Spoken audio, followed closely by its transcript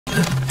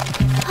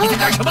你在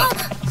干什么？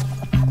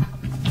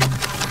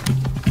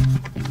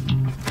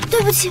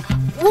对不起，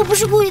我不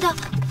是故意的，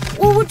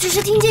我只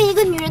是听见一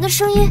个女人的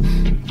声音。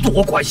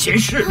多管闲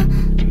事，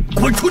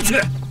滚出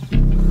去！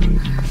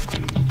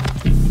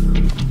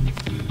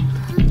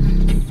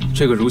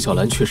这个茹小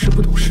兰确实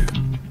不懂事，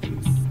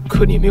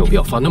可你没有必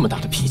要发那么大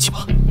的脾气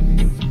吧？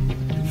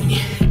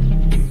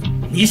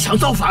你想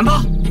造反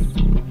吗？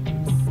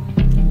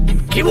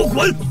给我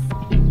滚！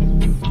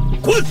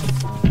滚！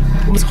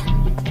我们走。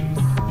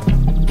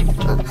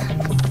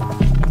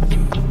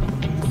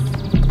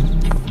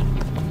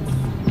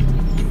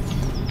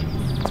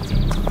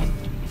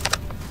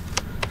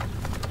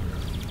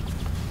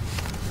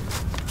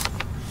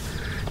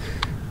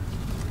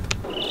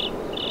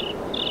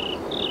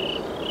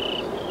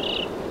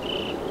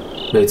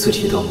每次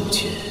提到母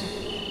亲，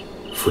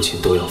父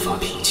亲都要发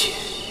脾气。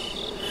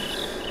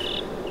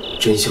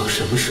真相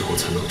什么时候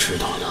才能知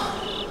道呢？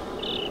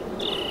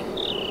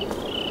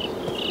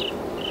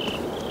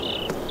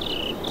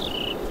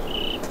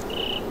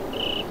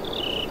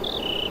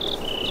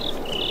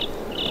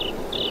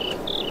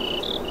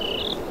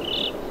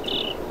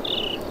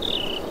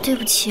对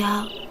不起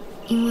啊，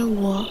因为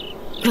我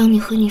让你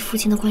和你父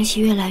亲的关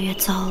系越来越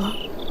糟了。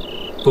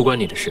不关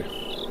你的事，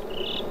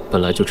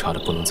本来就差的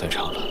不能再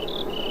差了。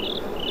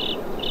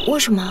为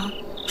什么？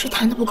是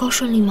谈得不够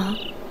顺利吗？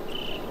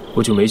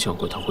我就没想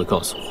过他会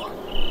告诉我。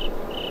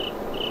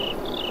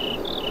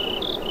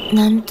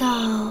难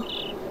道，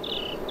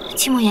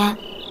戚莫言，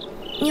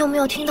你有没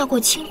有听到过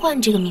清焕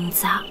这个名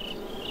字啊？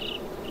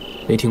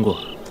没听过，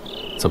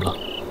怎么了？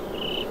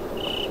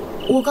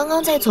我刚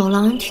刚在走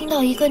廊听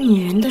到一个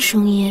女人的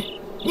声音，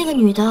那个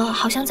女的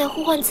好像在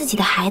呼唤自己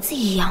的孩子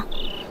一样。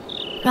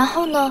然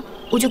后呢，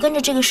我就跟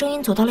着这个声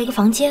音走到了一个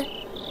房间，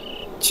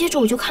接着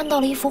我就看到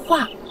了一幅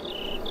画，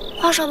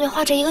画上面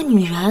画着一个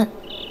女人，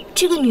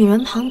这个女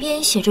人旁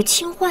边写着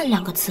清焕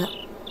2个字。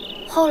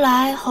后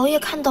来侯爷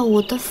看到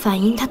我的反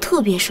应，他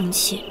特别生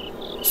气，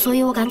所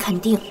以我敢肯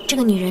定这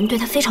个女人对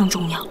他非常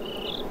重要。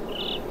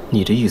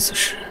你的意思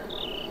是，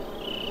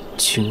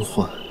清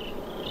焕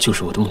就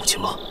是我的母亲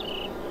吗？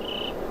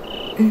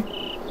嗯，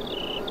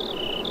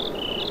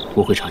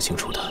我会查清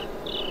楚的。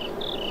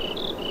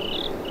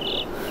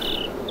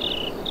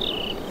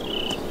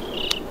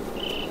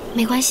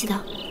没关系的，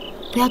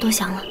不要多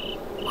想了，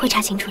会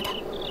查清楚的。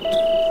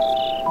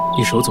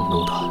你手怎么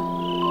弄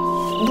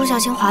的？不小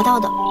心滑到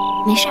的，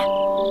没事儿。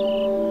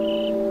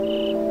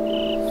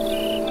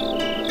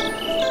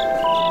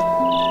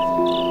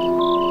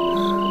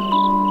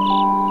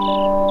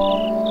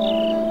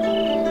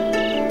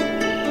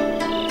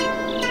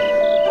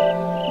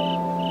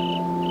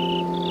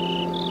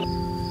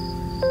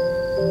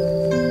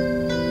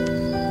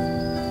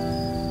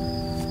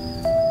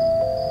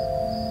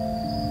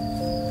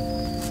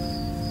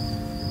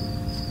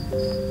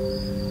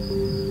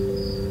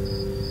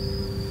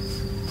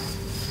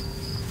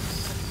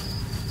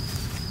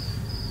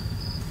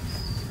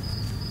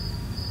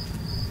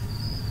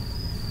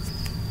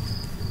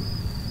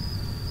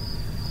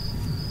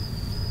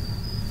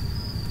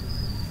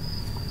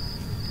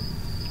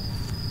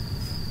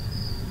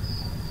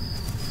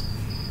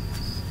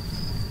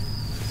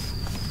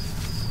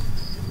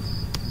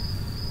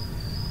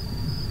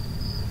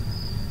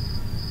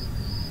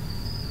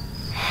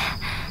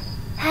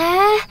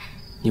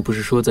你不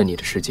是说在你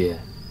的世界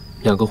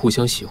，2个互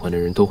相喜欢的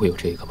人都会有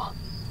这个吗？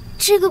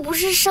这个不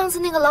是上次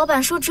那个老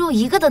板说只有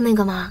1个的那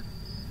个吗？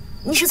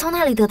你是从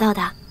哪里得到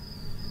的？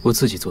我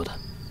自己做的。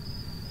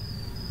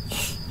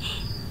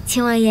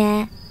秦王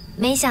爷，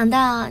没想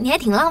到你还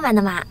挺浪漫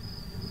的嘛。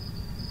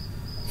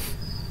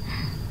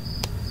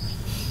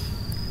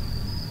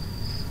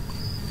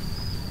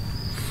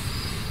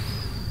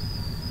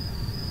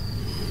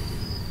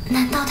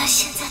难道他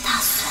现在打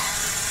算？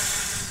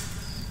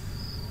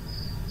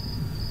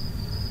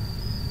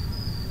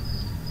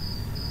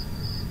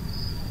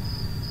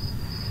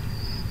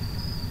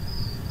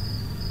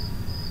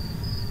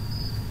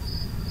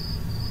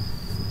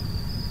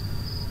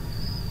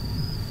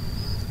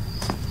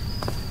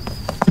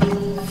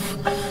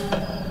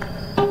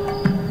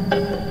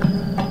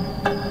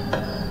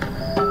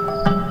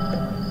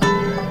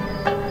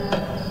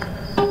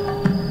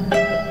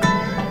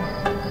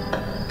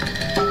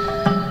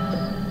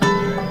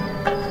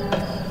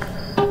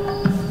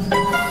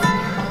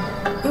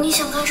你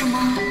想干什么？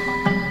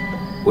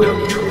我要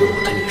你成为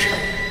我的女人。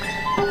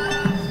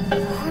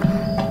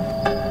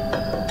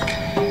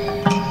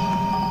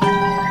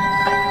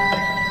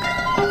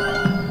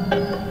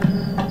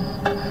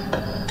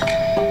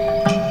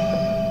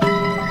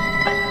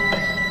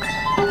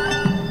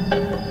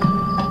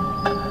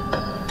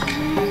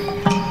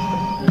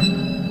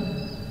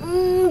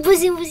不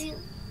行不行，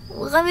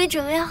我还没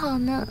准备好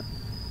呢。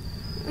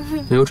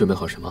没有准备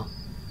好什么？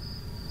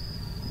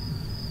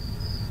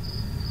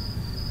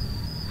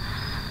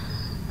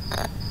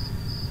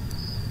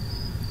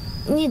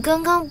你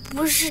刚刚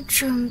不是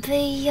准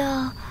备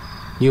要……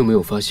你有没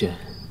有发现，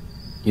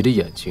你的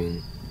眼睛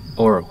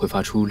偶尔会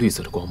发出绿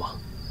色的光芒？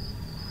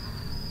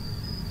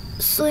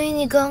所以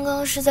你刚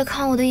刚是在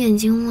看我的眼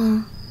睛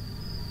吗？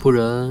不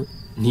然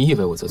你以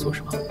为我在做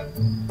什么？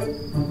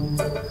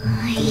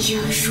哎呀，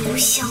如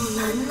小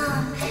兰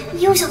呐，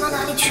你又想到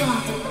哪里去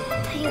了？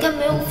他应该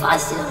没有发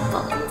现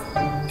吧？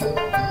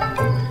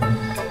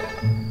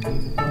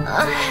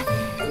哎，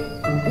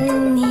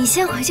你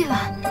先回去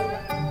吧。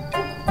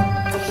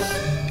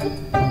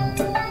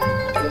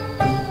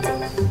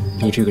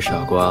你这个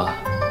傻瓜，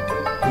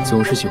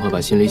总是喜欢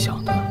把心里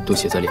想的都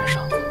写在脸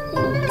上。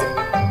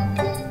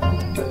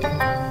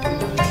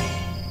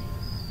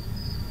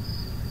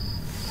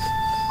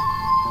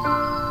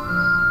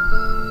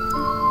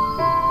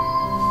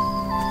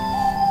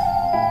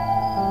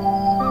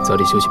早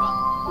点休息吧。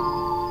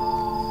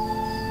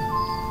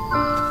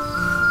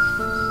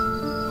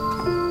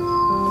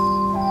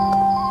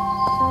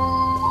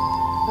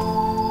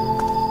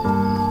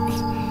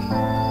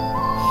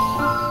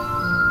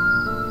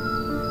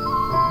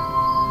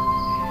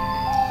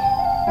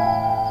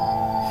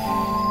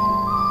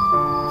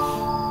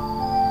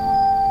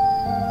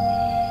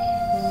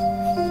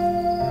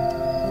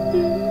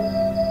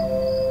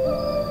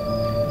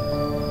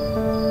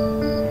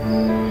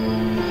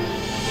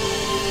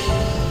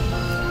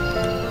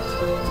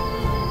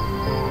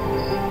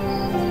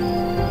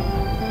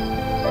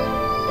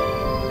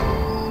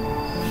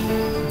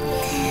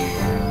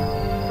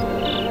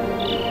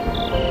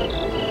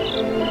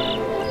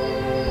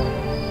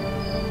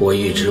我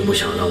一直不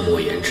想让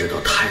莫言知道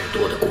太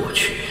多的过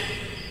去，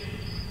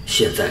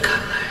现在看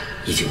来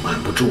已经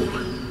瞒不住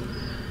了。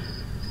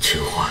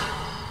清欢，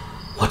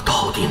我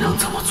到底能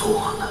怎么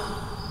做呢？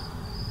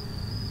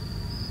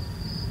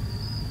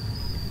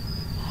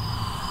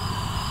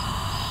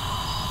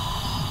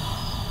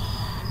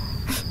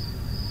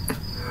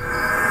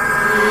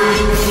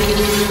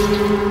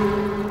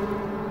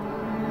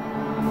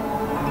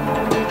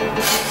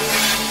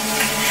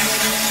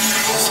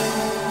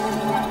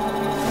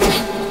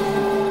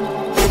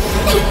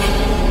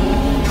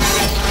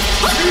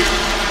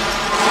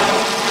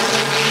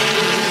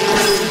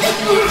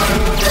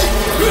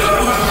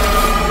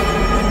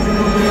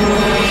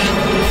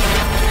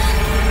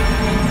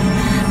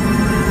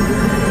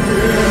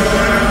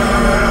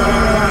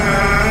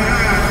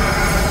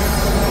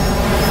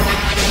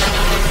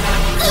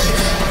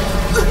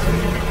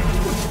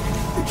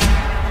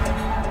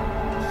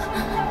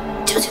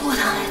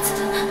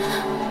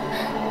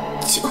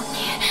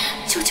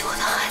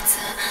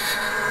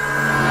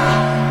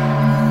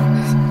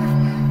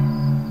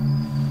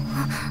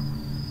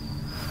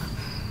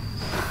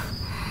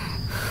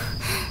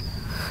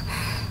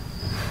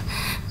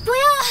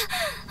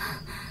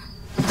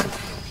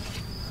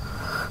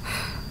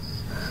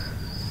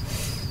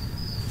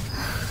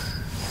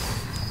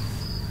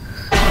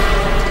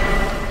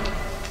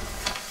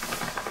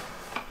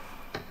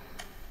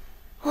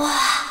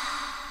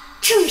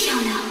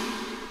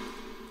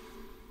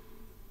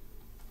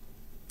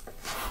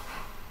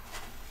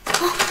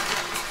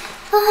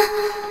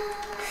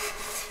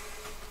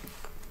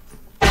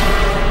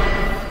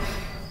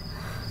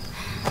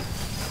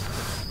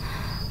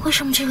为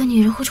什么这个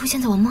女人会出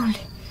现在我梦里，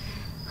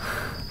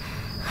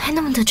还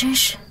那么的真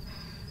实？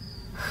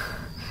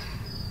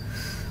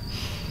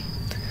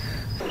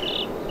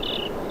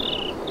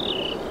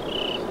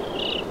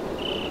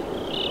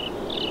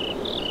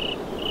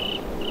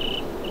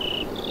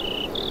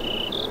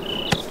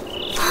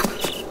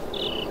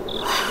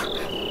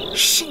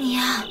是你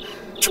啊！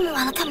这么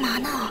晚了干嘛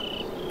呢？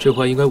这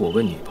话应该我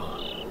问你吧，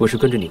我是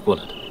跟着你过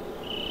来的。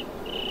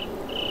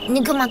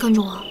你干嘛跟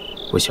着我？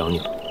我想你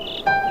了。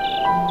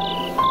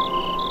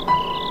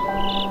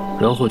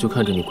 然后就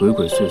看着你鬼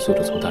鬼祟祟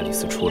的从大理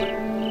寺出来。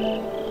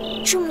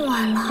这么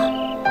晚了，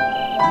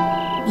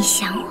你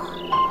想我？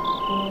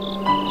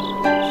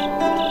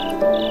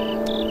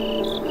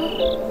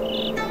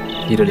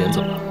你的脸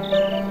怎么了？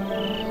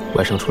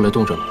晚上出来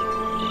冻着了？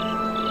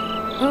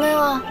没有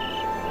啊。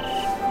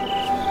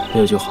没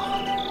有就好，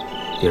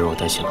别让我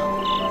担心了。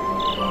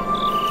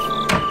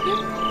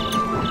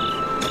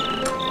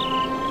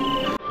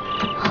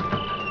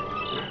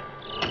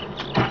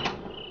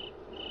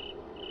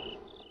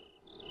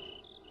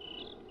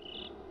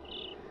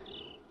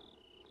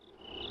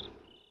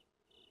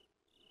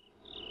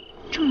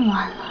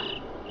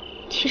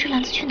 提着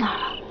篮子去哪儿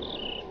了？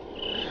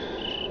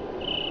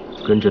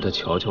跟着他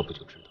瞧瞧不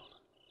就知道了。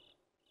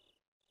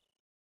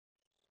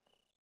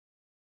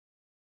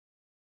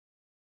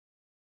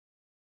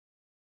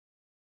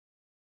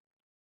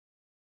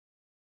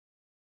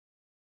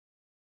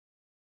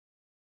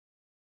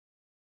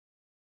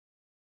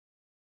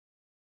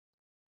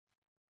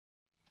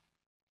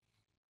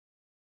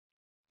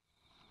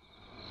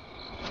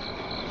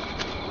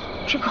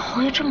这个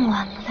侯爷这么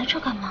晚了来这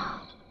干嘛？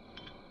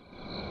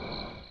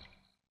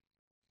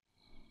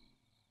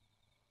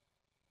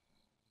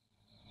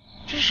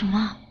 这是什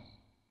么？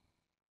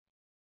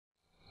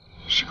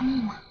是个墓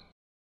吗？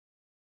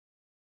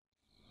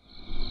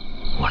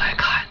我来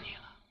看你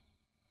了。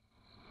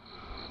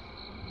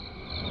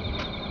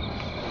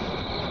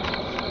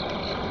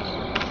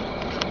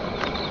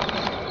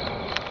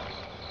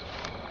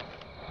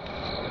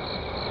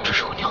这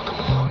是我娘的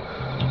墓，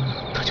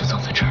她就葬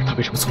在这儿，她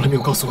为什么么从来没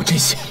有告诉我这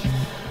些？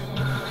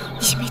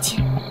你先别急，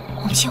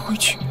我们先回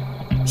去，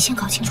先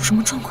搞清楚什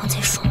么状况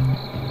再说。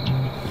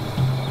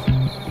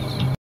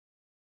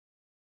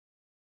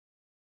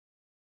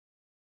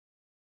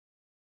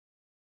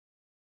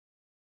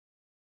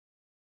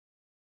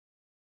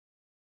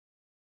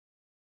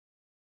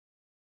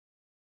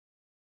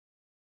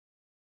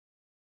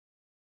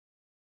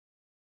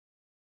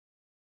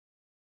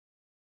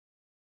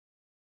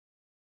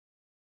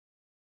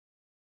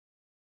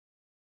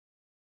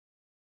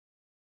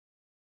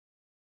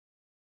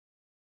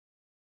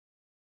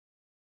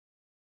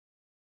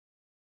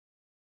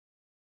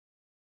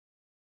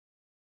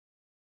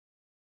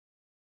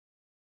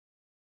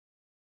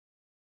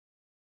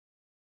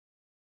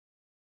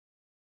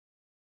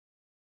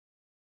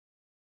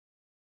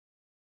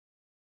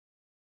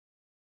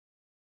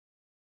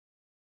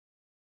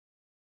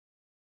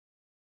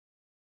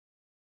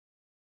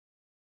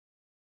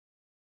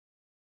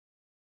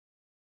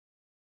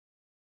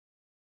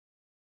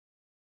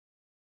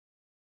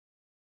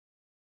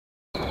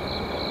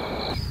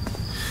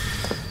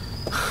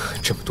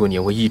这么多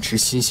年，我一直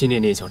心心念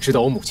念想知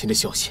道我母亲的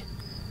消息，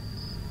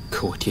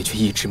可我爹却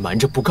一直瞒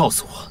着不告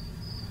诉我。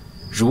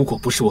如果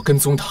不是我跟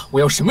踪他，我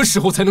要什么时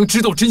候才能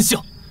知道真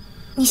相？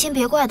你先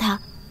别怪他，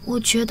我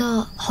觉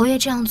得侯爷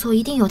这样做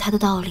一定有他的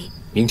道理。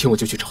明天我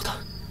就去找他。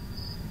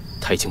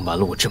他已经瞒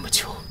了我这么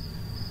久，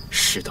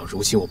事到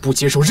如今，我不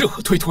接受任何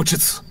推脱之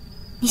词。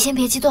你先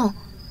别激动，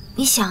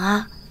你想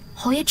啊，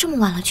侯爷这么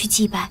晚了去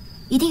祭拜，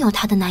一定有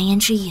他的难言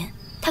之隐。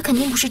他肯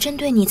定不是针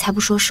对你才不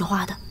说实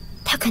话的，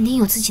他肯定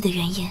有自己的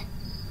原因。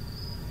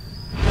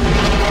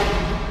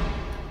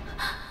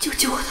救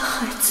救我的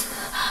孩子！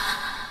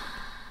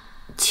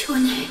求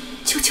你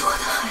救救我的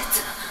孩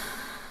子！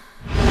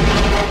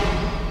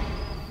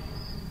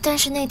但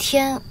是那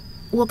天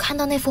我看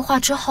到那幅画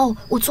之后，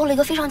我做了一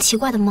个非常奇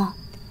怪的梦，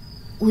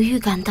我预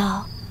感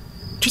到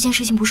这件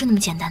事情不是那么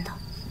简单的。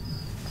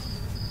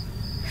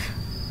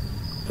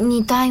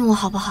你答应我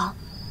好不好？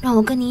让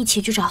我跟你一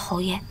起去找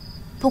侯爷，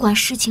不管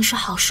事情是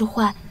好是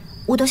坏，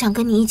我都想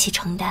跟你一起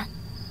承担。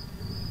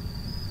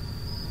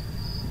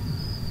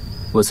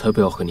我才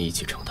不要和你一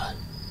起承担。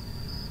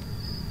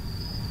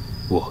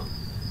我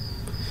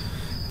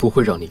不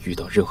会让你遇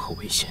到任何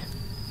危险。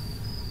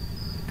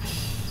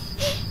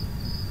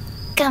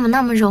干嘛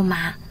那么肉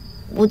麻？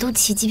我都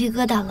起鸡皮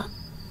疙瘩了。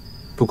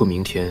不过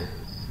明天，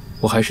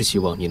我还是希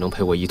望你能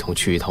陪我一同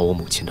去一趟我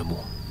母亲的墓。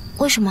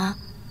为什么？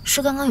是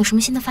刚刚有什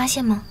么新的发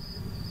现吗？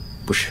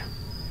不是，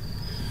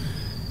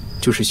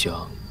就是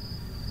想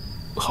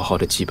好好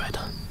的祭拜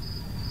她，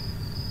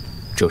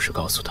正式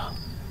告诉她，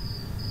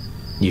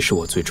你是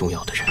我最重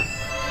要的人。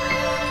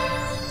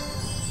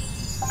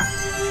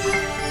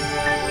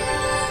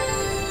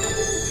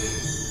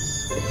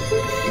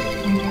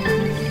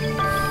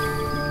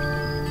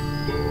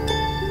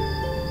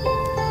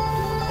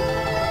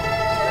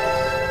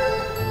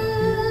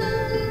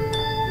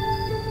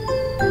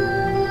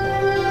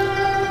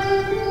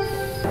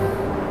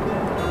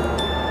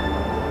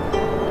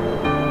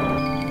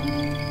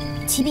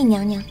启禀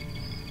娘娘，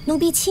奴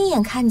婢亲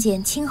眼看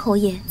见亲侯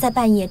爷在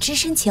半夜只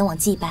身前往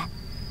祭拜，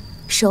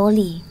手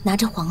里拿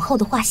着皇后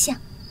的画像。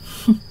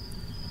哼，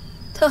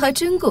他还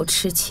真够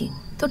痴情，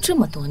都这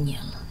么多年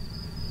了。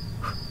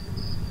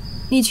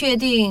你确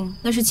定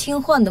那是亲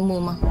宦的墓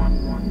吗？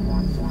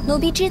奴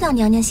婢知道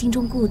娘娘心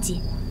中顾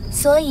忌，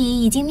所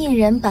以已经命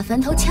人把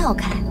坟头撬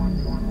开。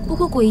不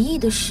过诡异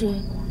的是，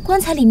棺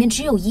材里面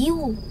只有衣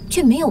物，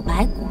却没有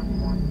白骨。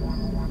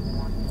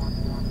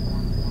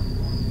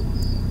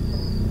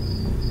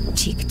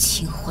这个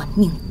亲宦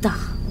命大，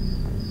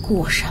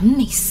果然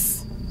没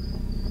死。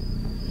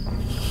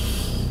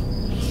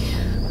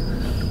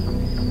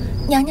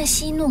娘娘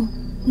息怒，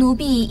奴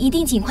婢一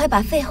定尽快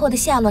把废后的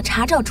下落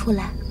查找出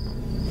来。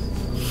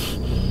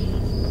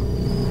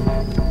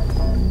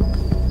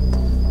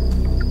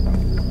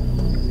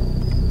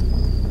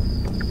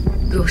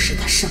若是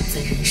他尚在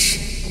人世，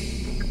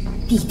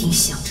必定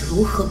想着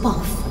如何报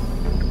复。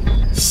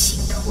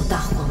心头大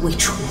患未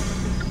除，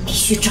必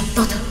须找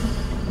到他，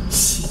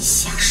先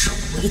下手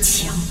为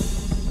强。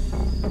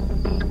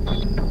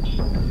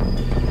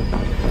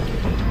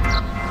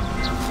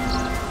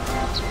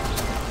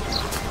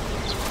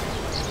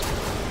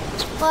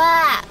喂，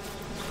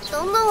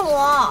等等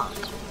我！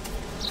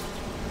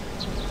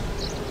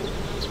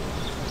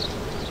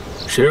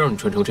谁让你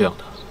穿成这样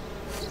的？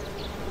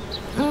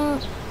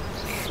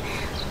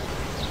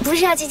不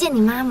是要去见你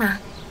妈吗？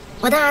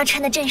我当然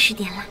穿的正式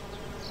点了。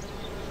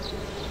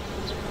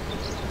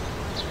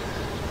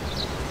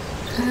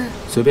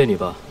随便你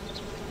吧，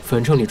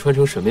反正你穿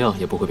成什么样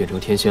也不会变成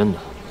天仙的。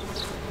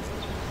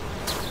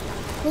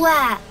喂，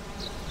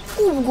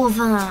过不过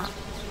分啊？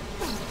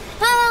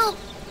哎呦，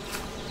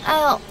哎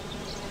呦，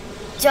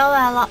脚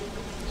崴了，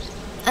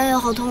哎呦，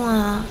好痛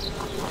啊！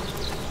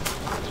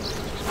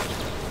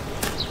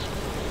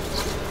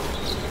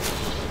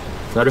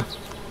拿着。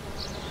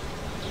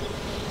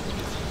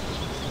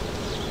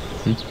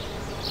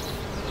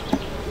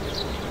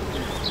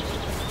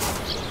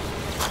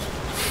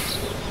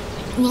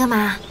你干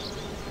嘛？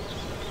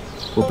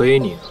我背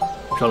你呢。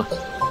上来。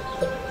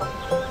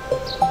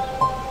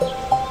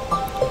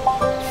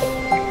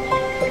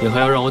你还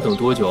要让我等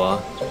多久啊？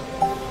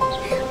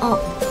哦，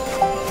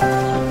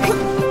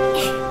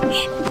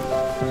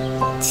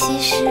其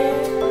实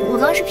我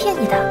刚刚是骗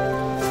你的。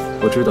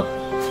我知道。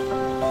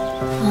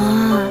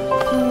啊，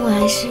那我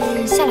还是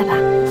下来吧。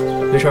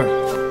没事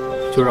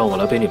儿，就让我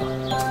来背你吧。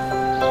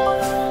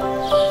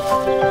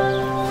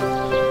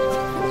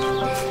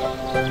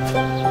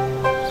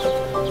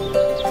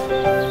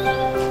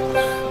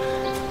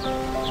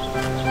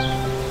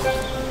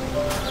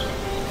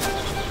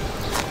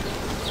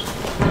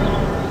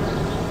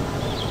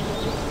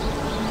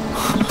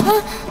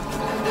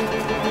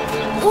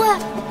喂，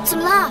怎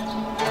么啦？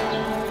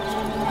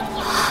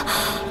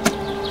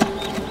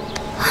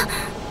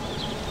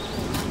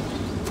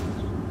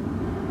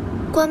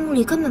棺木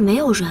里根本没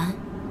有人，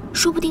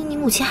说不定你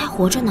母亲还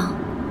活着呢。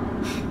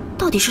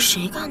到底是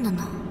谁干的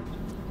呢？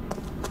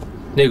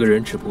那个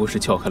人只不过是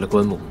撬开了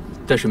棺木，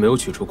但是没有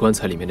取出棺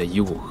材里面的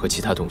衣物和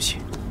其他东西。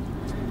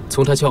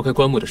从他撬开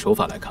棺木的手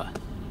法来看，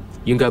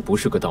应该不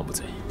是个盗墓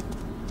贼。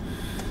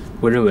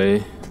我认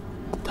为，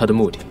他的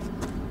目的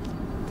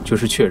就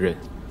是确认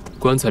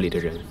棺材里的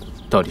人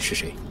到底是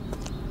谁。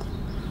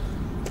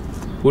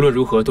无论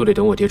如何，都得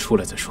等我爹出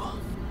来再说。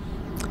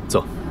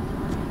走。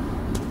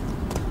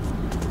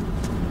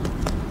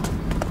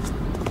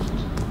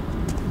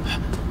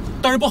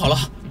大人不好了！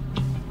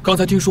刚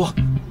才听说，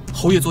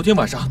侯爷昨天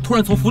晚上突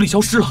然从府里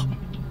消失了。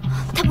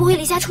他不会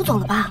离家出走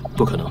了吧？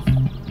不可能。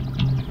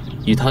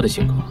以他的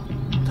性格，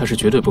他是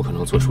绝对不可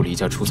能做出离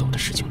家出走的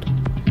事情的。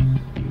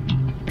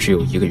只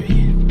有一个原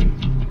因，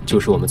就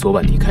是我们昨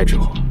晚离开之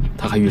后，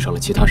他还遇上了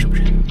其他什么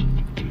人。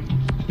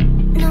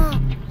那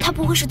他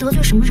不会是得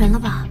罪什么人了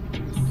吧？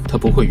他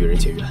不会与人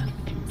结怨，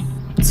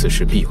此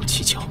事必有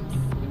蹊跷。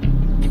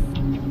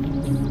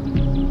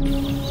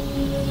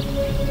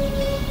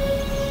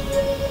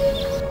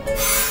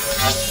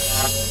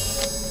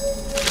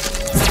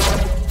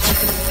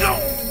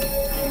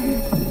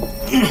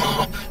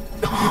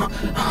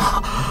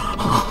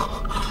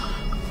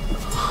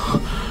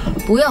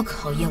不要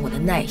考验我的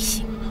耐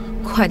心，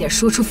快点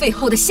说出废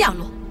后的下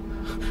落。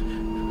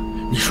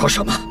你说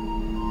什么？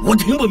我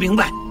听不明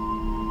白。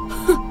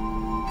哼，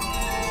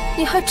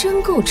你还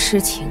真够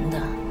痴情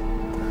的。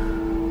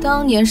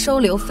当年收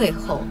留废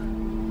后，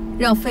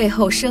让废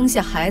后生下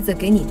孩子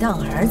给你当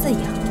儿子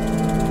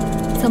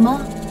养。怎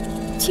么，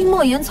金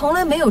莫言从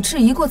来没有质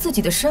疑过自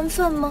己的身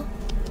份吗？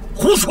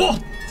胡说！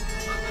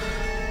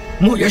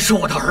莫言是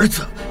我的儿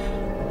子，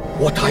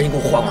我答应过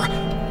焕儿，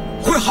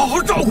会好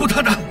好照顾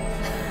他的。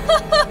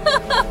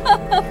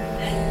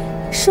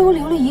收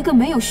留了一个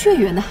没有血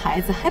缘的孩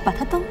子，还把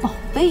他当宝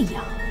贝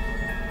养，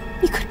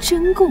你可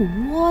真够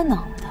窝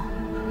囊的。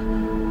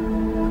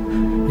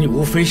你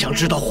无非想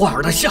知道焕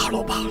儿的下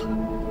落罢了。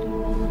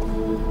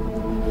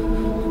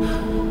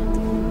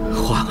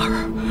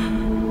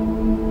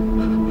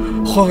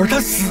焕儿他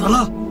死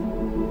了，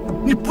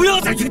你不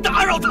要再去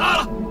打扰他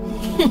了。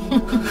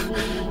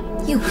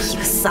又一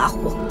个撒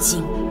谎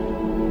精！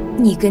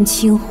你跟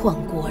清焕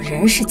果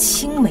然是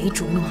青梅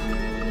竹马，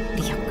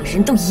两个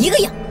人都一个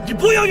样。你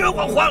不要冤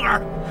枉焕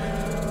儿，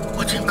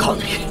我警告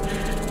你，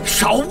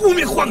少污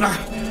蔑焕儿。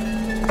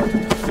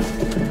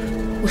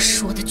我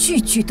说的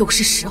句句都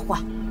是实话。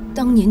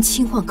当年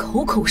清焕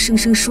口口声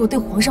声说对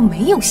皇上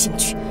没有兴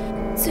趣，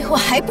最后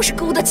还不是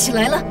勾搭起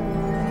来了？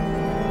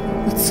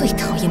我最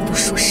讨厌不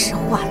说实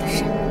话的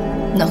人，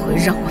那会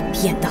让我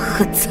变得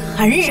很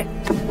残忍。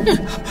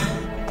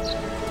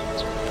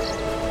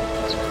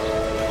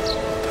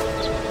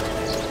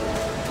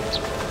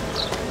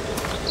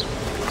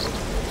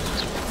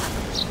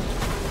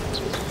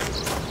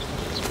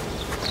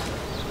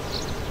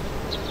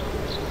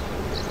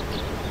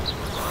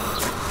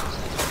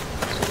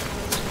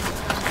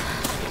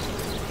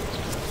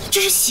这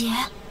是血。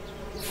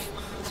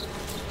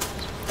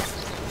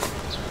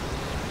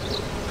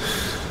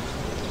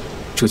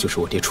这就是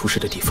我爹出事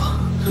的地方。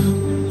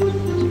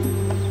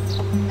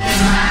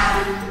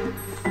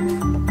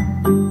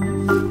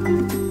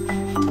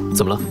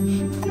怎么了？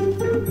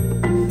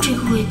这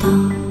个味道，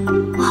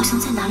我好像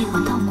在哪里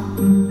闻到过。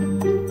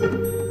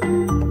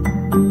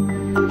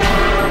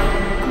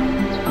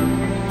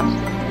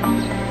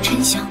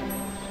沉香。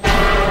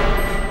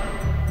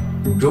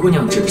如姑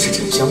娘指的是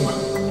沉香吗？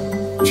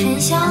沉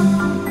香？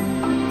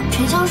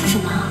沉香是什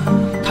么啊？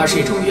它是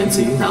一种源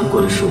自于南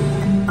国的树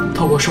木，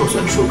透过受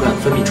损树干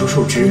分泌出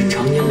树枝，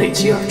常年累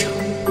积而成。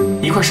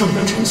一块上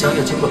等沉香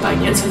要经过100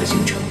年才能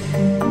形成，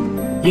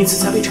因此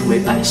才被称为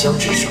百香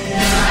之首。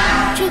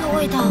这个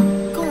味道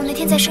跟我那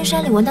天在深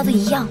山里闻到的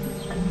一样，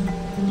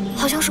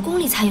好像是宫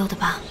里才有的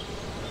吧？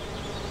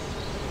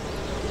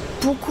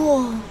不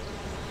过，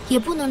也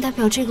不能代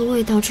表这个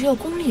味道只有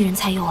宫里人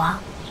才有啊。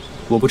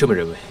我不这么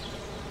认为。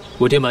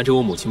我爹瞒着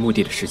我母亲墓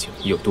地的事情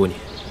已有多年，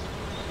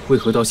为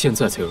何到现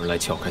在才有人来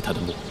撬开他的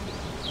墓？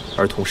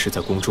而同时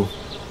在宫中，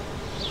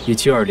也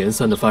接二连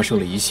三地发生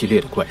了一系列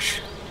的怪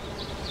事，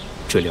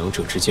这两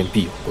者之间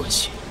必有关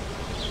系。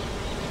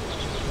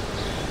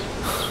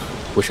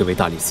我身为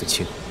大理寺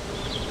卿，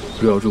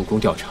若要入宫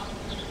调查，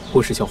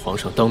或是向皇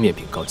上当面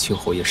禀告清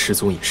侯爷失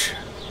踪一事，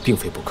并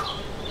非不可，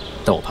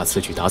但我怕此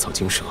举打草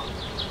惊蛇，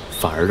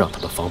反而让他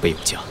们防备有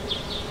加。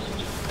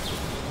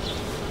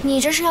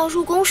你这是要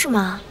入宫是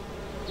吗？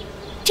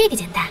这个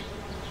简单，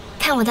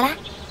看我的啦！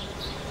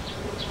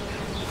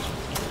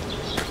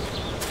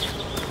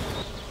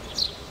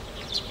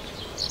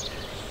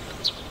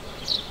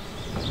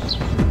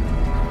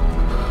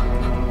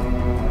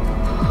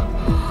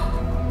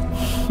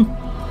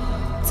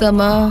怎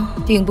么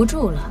顶不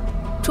住了？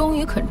终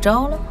于肯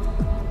招了？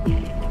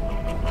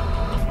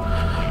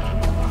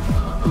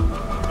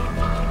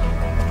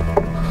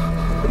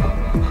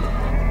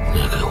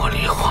你给我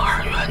离花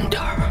儿远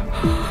点儿，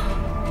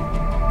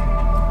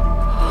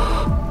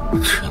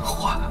陈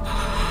华，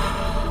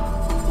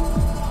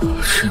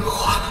陈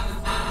华，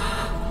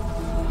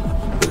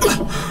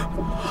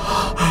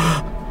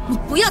你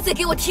不要再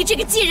给我提这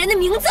个贱人的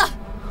名字！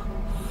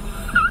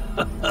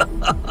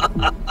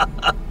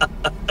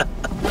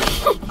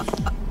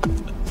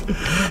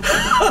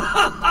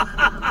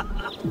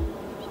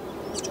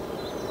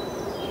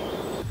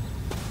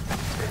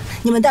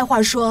你们带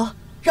话说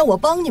让我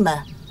帮你们，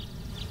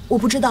我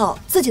不知道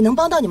自己能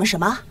帮到你们什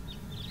么。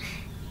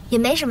也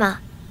没什么，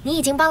你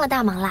已经帮了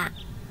大忙啦。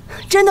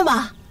真的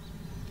吗？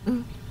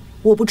嗯。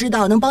我不知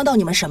道能帮到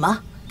你们什么，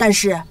但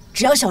是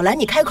只要小兰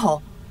你开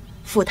口，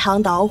赴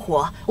汤蹈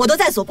火，我都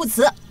在所不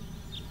辞。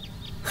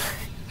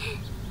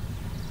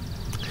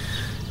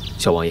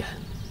小王爷，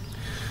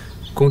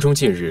宫中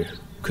近日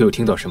可有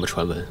听到什么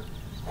传闻，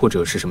或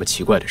者是什么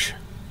奇怪的事？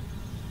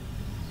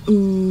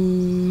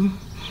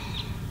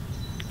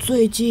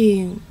最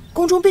近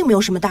宫中并没有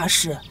什么大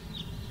事，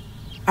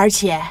而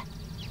且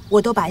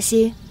我都把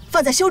心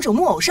放在修整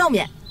木偶上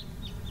面。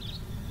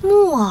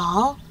木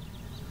偶？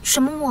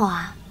什么木偶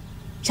啊？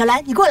小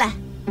兰，你过来，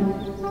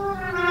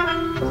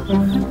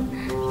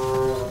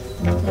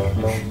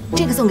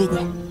这个送给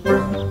你。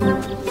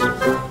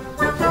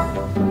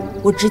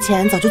我之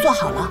前早就做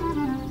好了，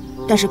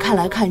但是看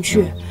来看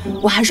去，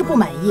我还是不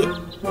满意，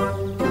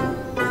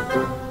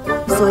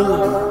所以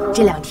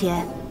这2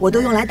天我都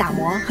用来打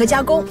磨和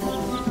加工。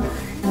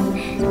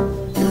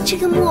这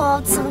个木偶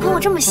怎么跟我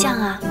这么像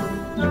啊？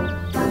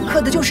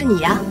刻的就是你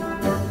呀！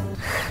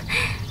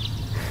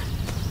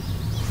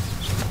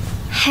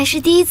还是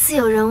第一次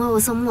有人为我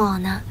送木偶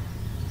呢。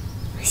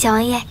小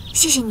王爷，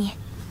谢谢你。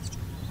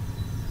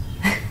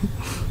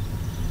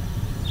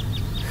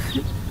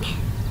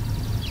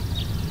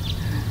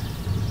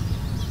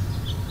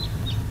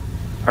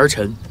儿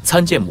臣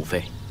参见母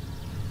妃。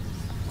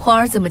皇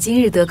儿怎么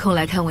今日得空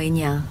来看为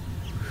娘？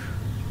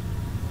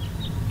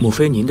母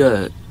妃，您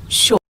的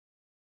绣。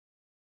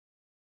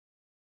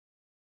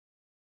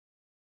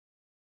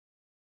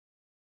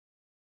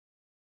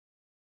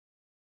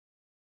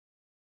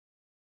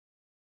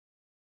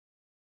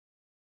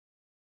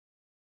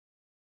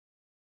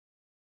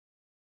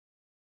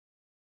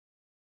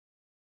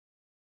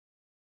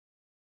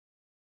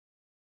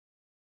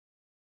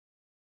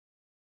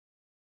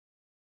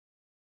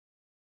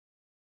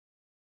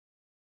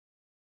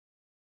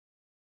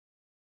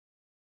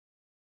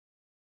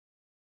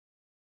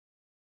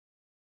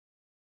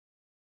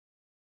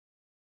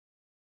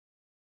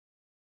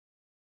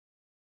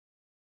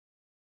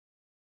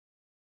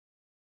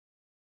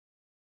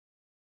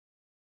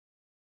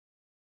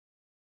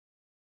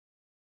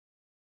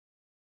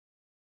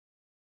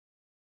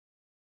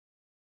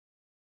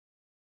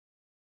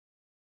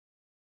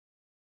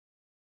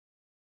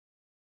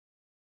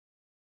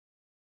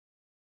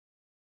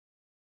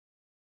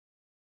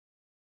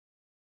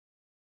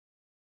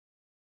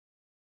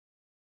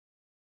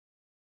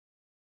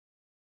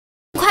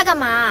快干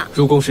嘛？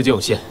入宫时间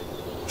有限，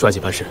抓紧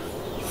办事。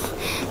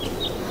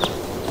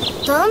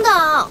等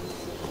等，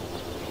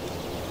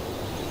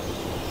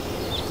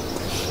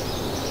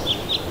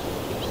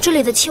这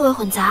里的气味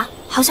混杂，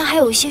好像还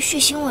有一些血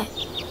腥味。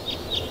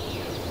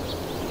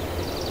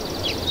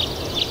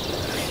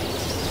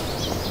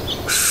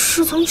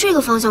是从这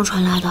个方向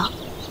传来的。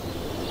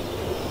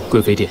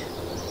贵妃殿，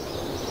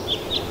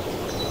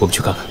我们去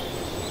看看。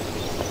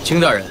卿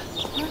大人，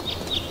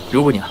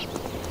如姑娘，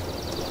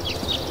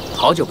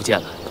好久不见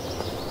了。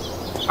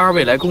2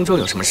位来宫中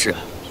有什么事啊？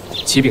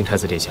启禀太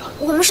子殿下，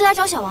我们是来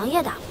找小王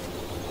爷的。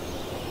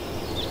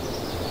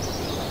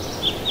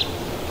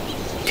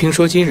听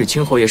说今日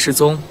清侯爷失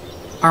踪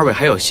，2位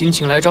还有心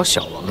情来找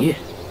小王爷，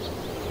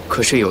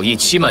可是有意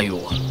欺瞒于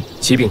我。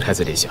启禀太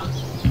子殿下，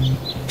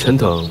臣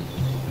等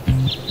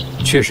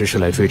确实是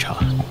来追查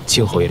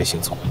清侯爷的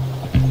行踪。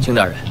卿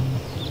大人，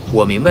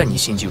我明白你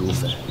心急如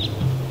焚，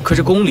可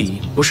是宫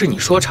里不是你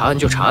说查案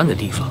就查案的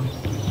地方，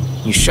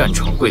你擅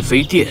闯贵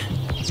妃殿，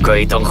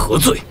该当何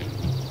罪？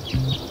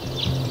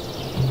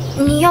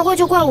你要怪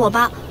就怪我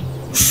吧，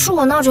是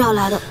我闹着要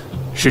来的。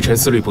是臣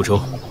思虑不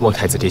周，望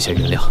太子殿下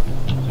原谅。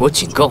我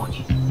警告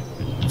你，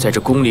在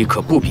这宫里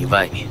可不比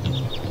外面，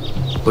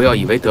不要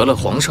以为得了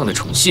皇上的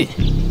宠信，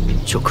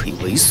就可以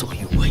为所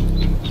欲为。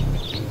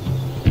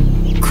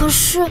可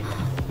是，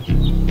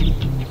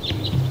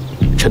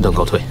臣等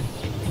告退。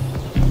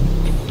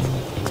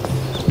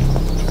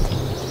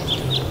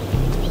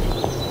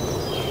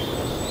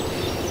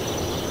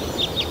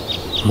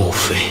莫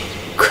非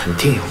肯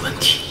定有问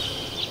题？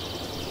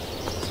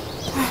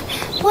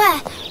喂，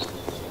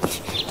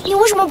你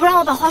为什么不让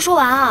我把话说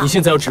完啊？你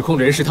现在要指控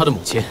的人是他的母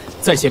亲，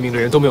再贤明的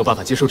人都没有办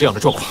法接受这样的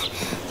状况。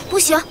不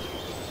行，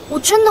我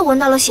真的闻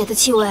到了血的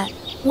气味，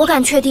我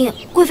敢确定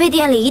贵妃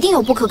殿里一定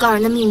有不可告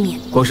人的秘密。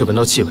光是闻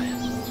到气味，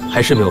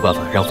还是没有办法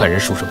让犯人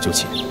束手就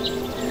擒。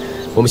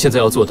我们现在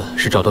要做的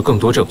是找到更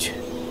多证据，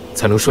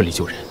才能顺利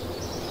救人。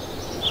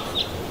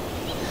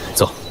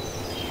走，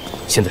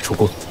现在出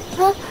宫。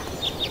嗯。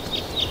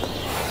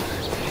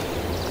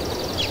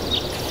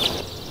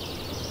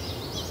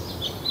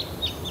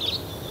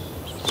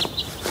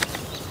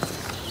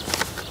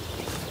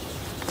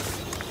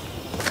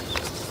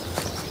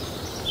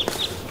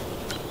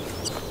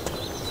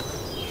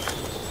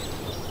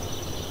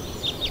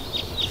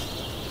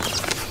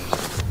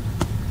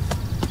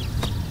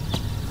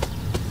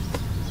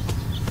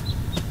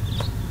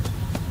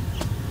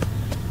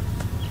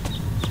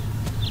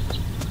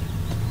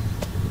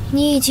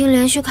你已经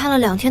连续看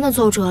了2天的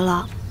奏折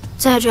了，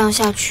再这样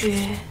下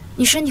去，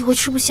你身体会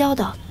吃不消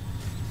的。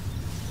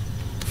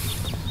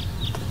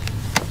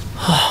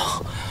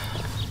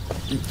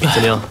怎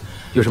么样？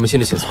有什么新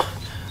的线索？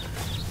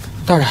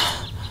大人，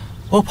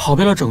我跑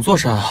遍了整座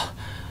山啊，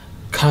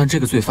看这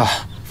个罪犯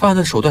犯案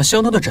的手段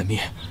相当的缜密，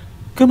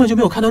根本就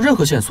没有看到任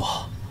何线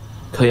索。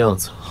看样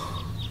子，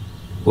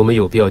我们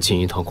有必要进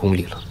一趟宫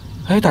里了。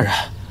哎，大人，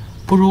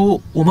不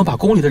如我们把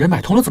宫里的人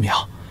买通了，怎么样？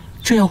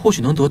这样或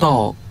许能得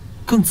到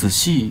更仔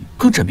细、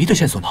更缜密的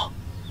线索呢。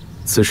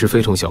此事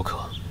非同小可。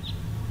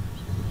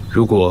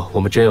如果我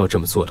们真要这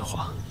么做的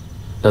话，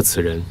那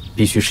此人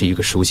必须是一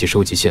个熟悉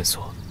收集线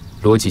索、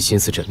逻辑心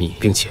思缜密，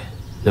并且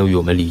能与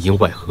我们里应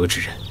外合之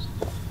人。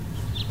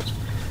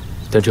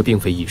但这并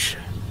非易事。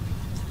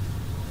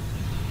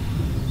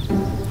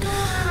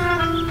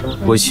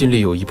我心里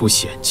有一步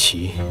险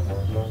棋，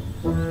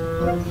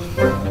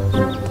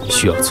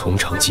需要从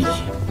长计议。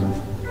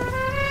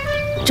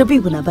这并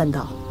不难办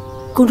到。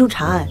宫中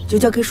查案就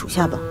交给属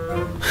下吧。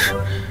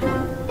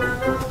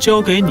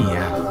交给你？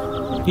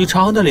你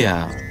长安的脸，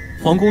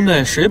皇宫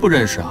内谁不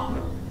认识啊？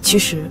其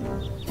实，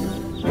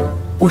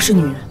我是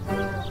女人。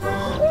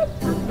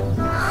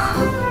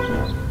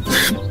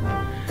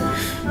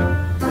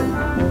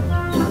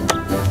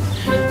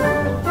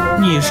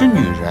你是女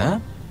人？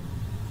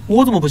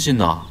我怎么不信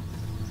呢？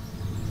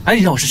哎，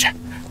你让我试试。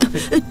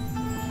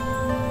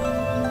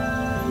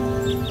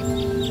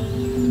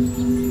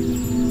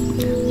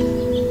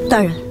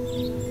大人。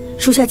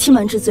属下欺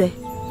瞒之罪，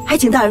还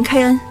请大人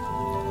开恩。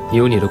你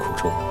有你的苦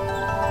衷，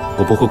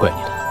我不会怪你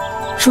的。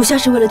属下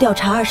是为了调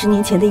查20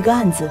年前的一个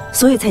案子，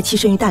所以才栖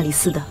身于大理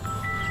寺的。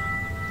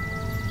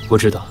我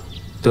知道，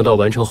等到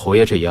完成侯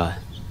爷这一案，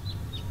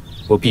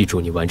我必助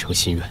你完成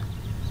心愿。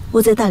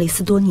我在大理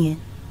寺多年，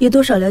也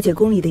多少了解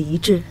宫里的仪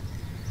制。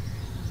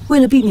为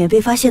了避免被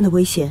发现的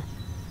危险，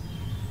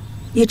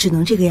也只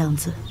能这个样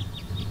子。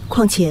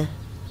况且，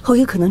侯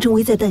爷可能正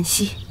危在旦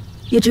夕，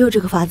也只有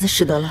这个法子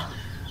使得了。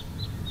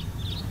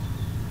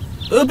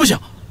不行，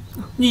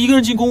你一个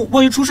人进宫，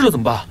万一出事了怎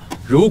么办？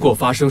如果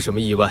发生什么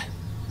意外，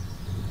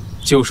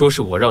就说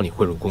是我让你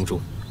混入宫中，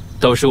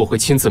到时我会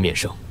亲自面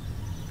圣，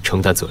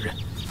承担责任。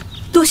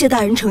多谢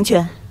大人成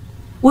全，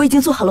我已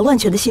经做好了万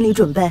全的心理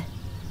准备，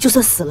就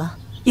算死了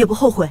也不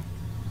后悔。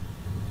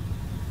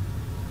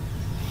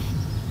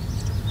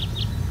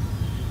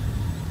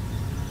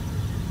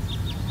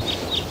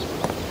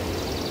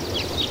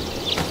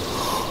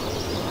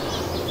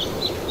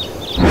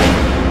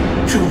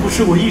这不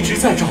是我一直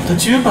在找的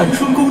绝版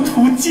春宫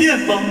图鉴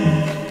吗？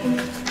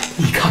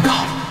你看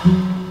看，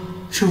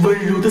这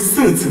温柔的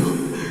色泽，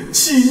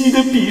细腻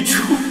的笔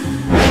触，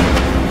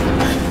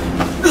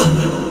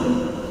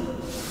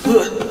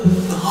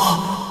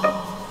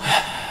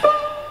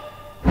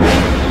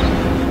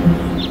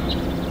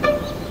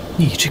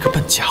你这个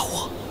笨家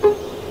伙，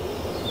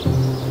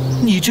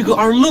你这个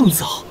二愣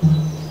子，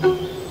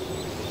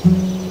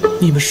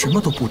你们什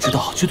么都不知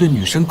道就对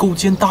女神勾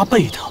肩搭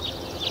背的，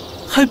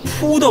还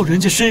扑到人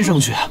家身上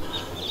去，还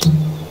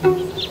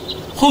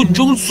有你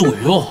张嘴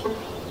哦，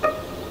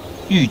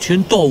一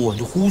天到晚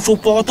就胡说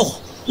八道，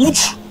无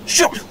耻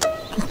下流。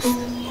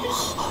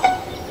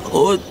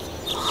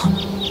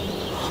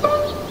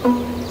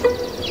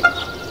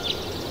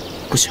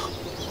不行，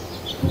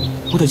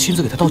我得亲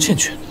自给他道歉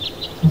去。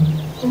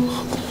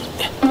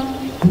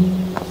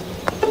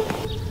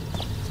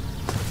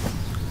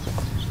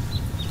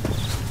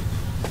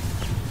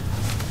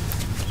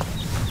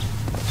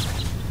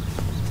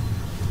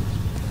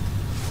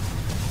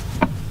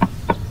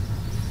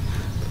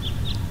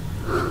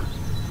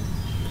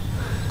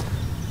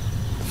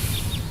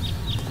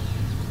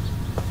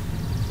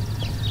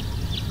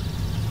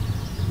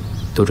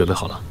都准备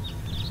好了？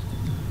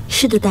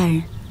是的，大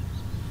人。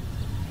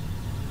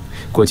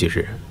过几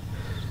日，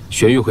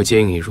玄玉会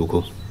接应你入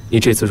宫。你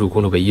这次入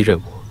宫的唯一任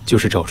务就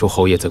是找出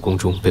侯爷在宫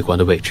中被关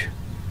的位置。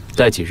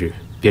待几日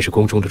便是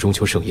宫中的中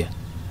秋盛宴，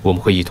我们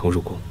会一同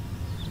入宫，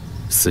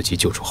伺机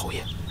救出侯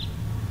爷。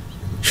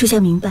属下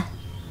明白。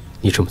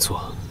你这么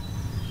做，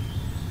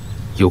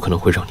有可能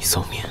会让你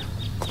丧命。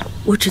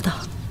我知道。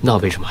那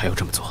为什么还要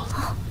这么做？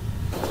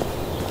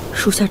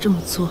属下这么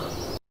做，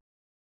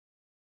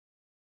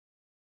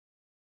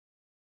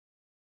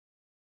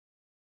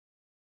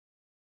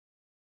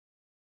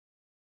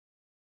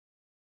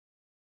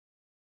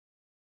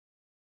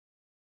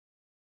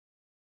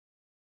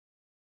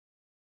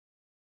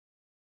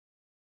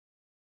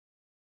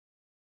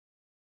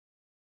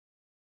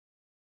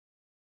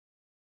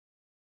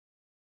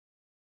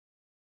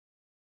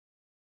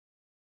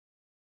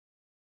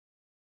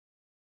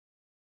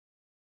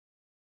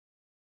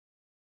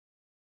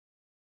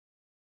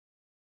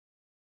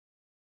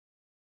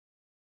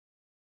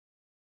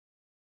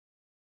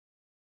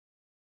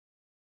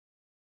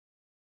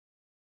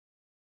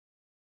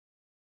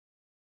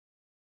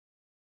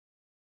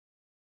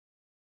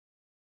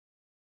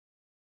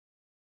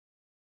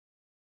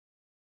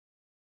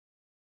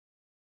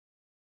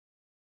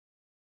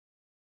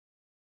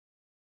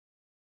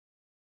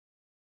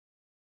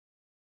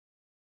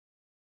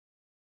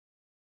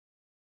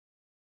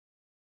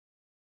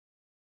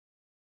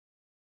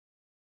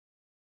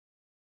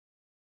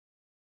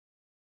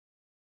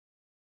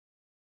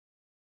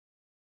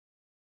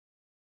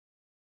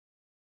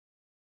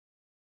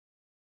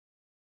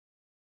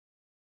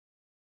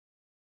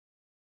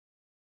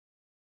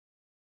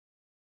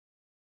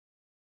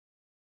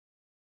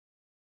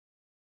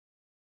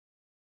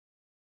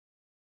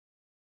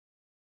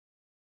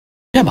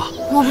骗吧，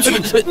我不去，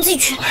你自己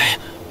去。哎，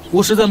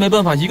我实在没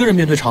办法一个人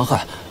面对长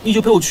汉，你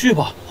就陪我去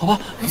吧，好吧？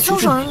松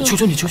手啊你！求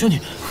求你，求求你！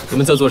你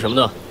们在做什么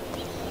呢？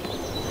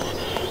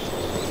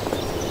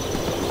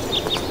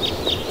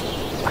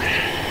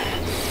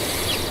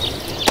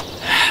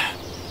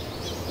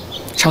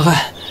长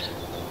汉，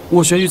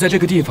我玄玉在这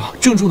个地方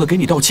郑重的给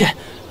你道歉，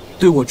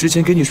对我之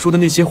前给你说的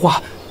那些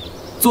话，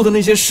做的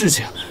那些事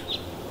情，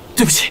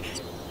对不起。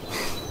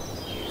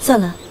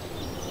算了，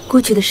过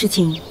去的事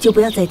情就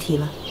不要再提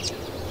了。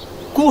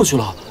过去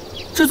了，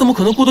这怎么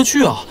可能过得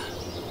去啊？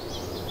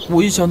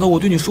我一想到我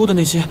对你说的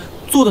那些、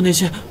做的那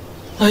些，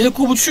哎呀，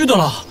过不去的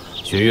了。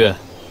玄玉，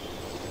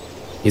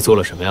你做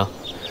了什么呀？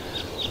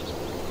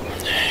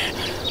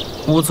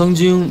我曾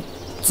经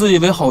自以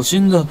为好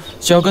心的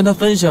想要跟他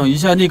分享一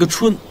下那个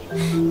春。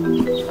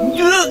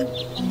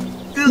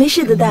没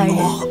事的，大人。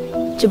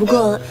只不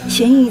过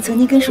玄玉曾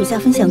经跟属下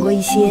分享过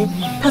一些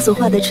他所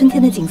画的春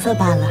天的景色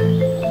罢了。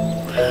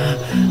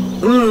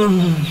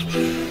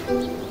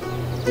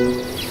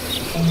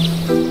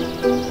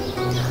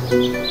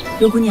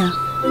柔姑娘，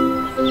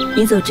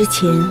临走之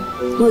前，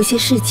我有些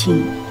事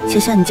情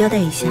想向你交代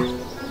一下，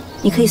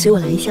你可以随我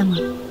来一下吗？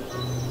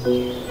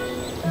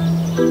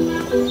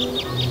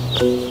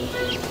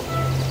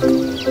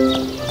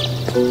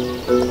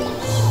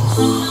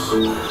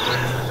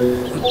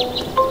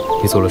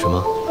你做了什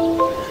么？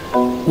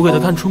我给他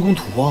看春宫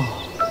图啊。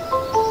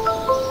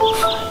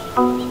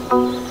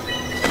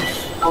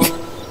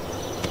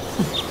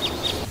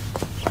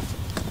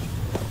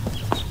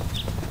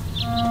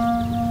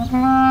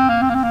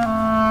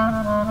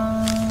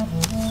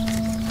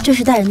这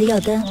是大人的药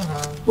单，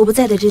我不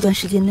在的这段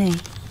时间内，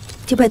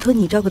就拜托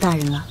你照顾大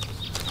人了。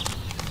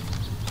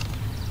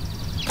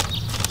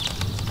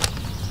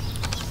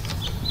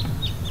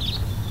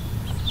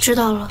知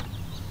道了。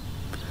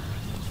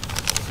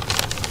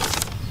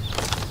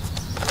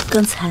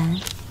刚才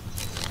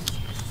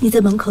你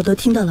在门口都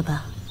听到了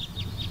吧？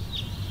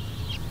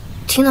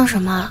听到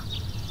什么？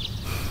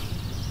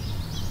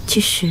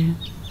其实，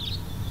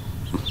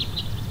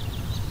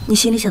你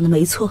心里想的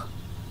没错，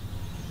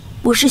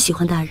我是喜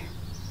欢大人，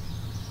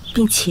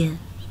并且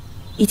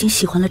已经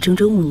喜欢了整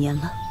整5年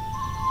了。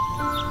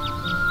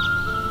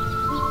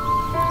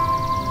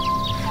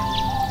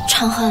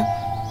长汉，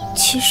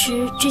其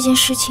实这件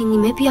事情你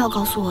没必要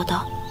告诉我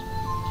的。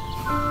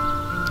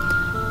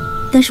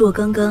但是我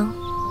刚刚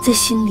在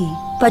心里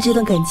把这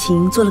段感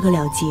情做了个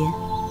了结。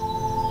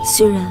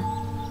虽然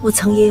我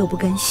曾也有不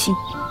甘心，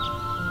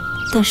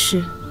但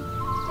是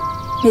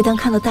每当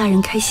看到大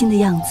人开心的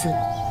样子，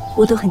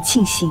我都很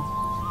庆幸。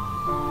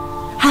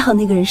还好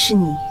那个人是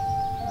你，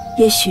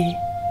也许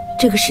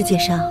这个世界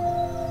上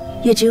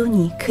也只有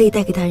你可以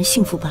带给大人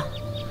幸福吧。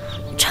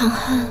长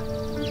恨，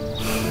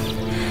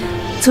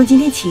从今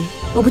天起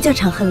我不叫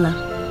长恨了，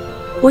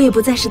我也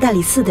不再是大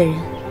理寺的人，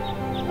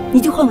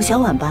你就唤我小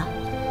婉吧，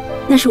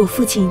那是我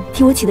父亲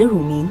替我起的乳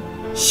名。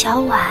小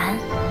婉，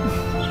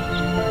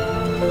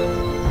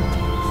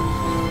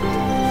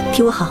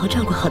替我好好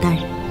照顾好大人。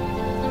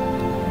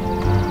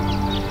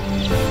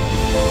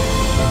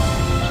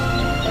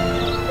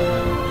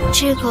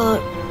这个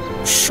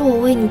是我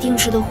为你定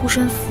制的护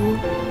身符，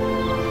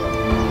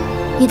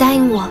你答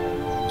应我，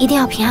一定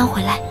要平安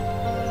回来。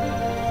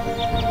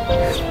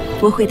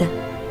我会的，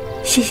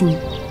谢谢你。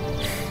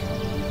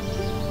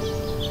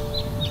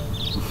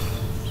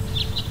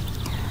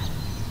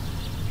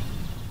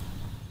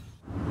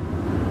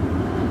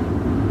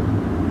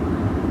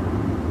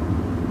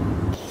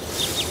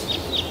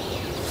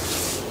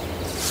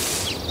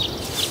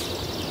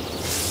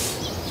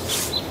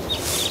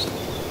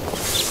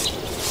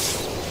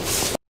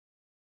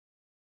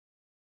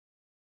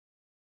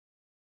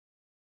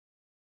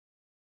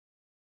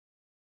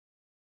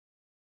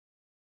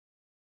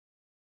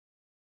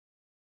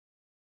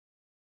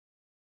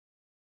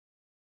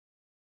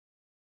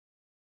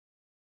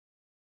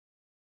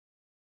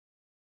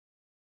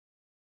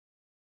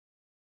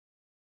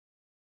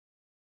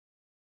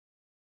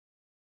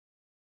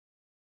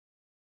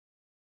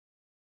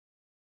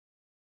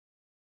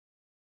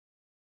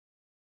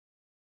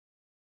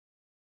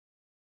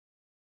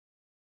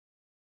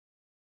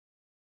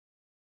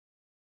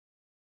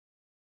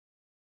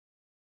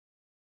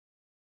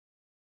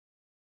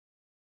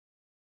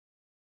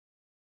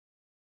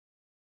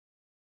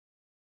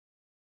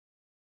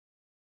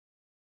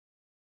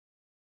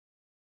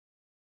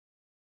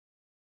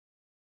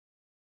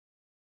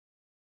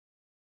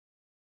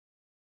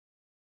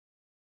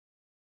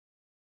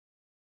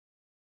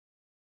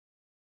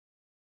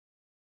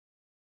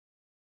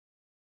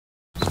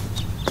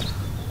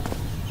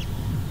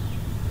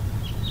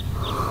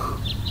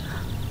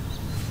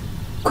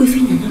贵妃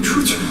难道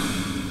出去了？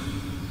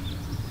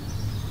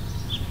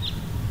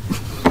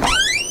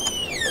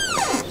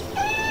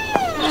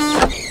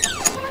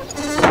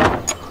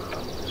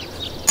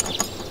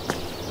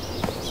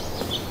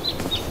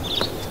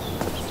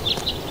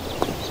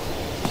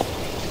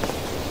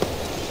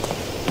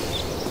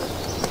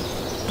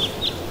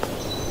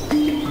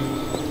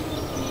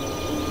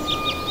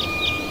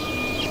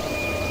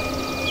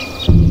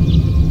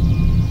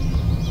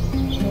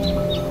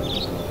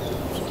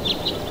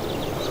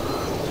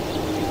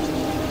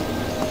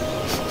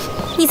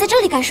你在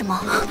这里干什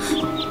么？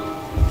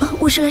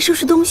我是来收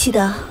拾东西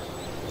的。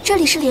这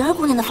里是灵儿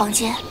姑娘的房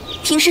间，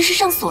平时是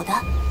上锁的，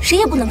谁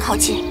也不能靠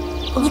近。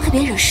你可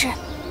别惹事。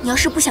你要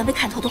是不想被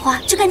砍头的话，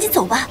就赶紧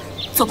走吧。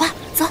走吧，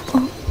走。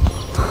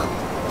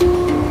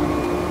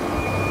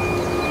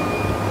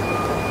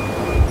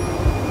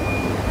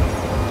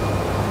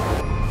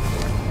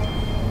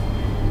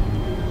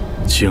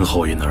秦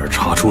侯爷那儿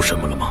查出什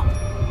么了吗？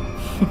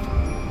哼，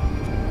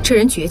这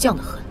人倔强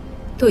的很，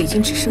都已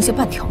经只剩下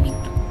半条命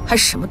了，还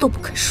什么都不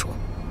肯说。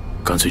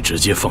干脆直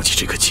接放弃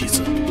这颗棋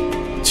子，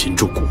擒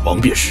住蛊王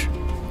便是。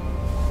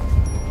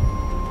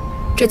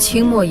这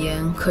清墨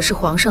言可是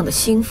皇上的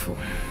心腹，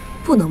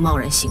不能贸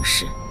然行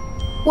事。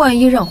万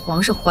一让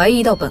皇上怀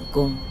疑到本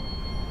宫，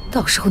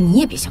到时候你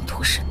也别想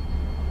脱身。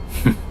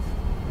哼，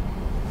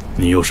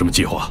你有什么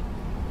计划？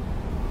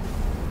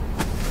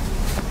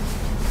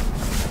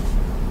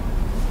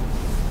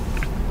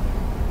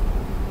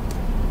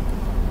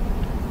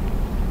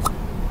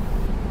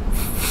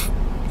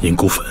银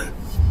骨粉。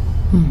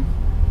哼，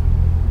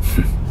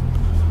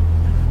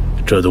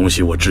这东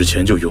西我之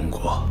前就用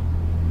过，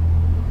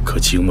可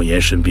秦慕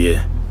言身边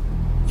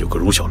有个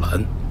如小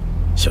兰，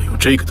想用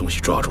这个东西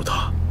抓住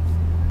他，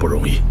不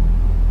容易。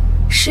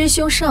师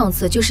兄上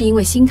次就是因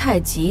为心太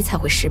急才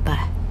会失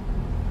败。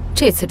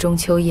这次中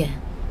秋宴，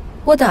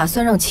我打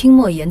算让清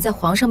墨言在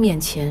皇上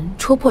面前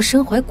戳破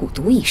身怀蛊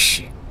毒一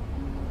事。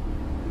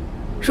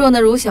若那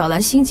如小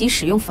兰心急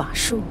使用法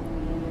术，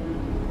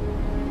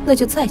那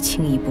就再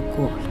轻易不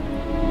过了。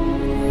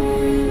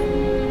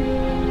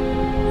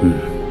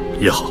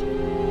也好，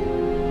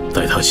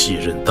待他卸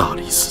任大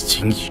理寺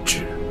卿一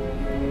职，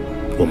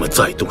我们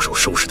再动手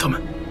收拾他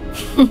们。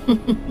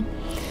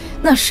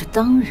那是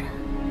当然。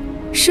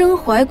身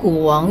怀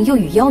蛊王又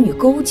与妖女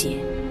勾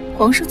结，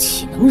皇上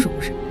岂能容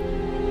忍？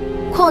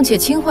况且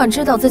清宦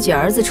知道自己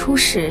儿子出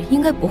事，应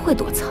该不会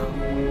躲藏，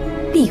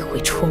必会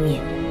出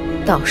面。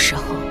到时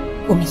候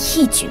我们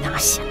一举拿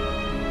下。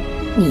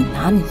你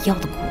拿你要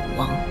的蛊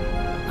王，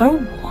而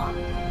我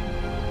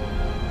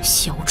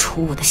消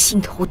除我的心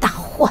头大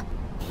患。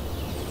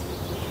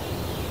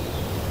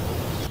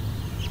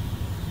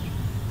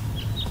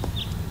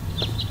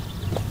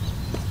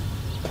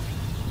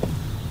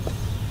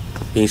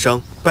禀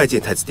商拜见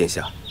太子殿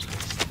下。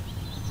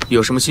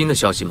有什么新的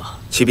消息吗？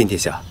启禀殿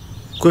下，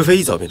贵妃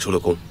一早便出了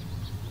宫，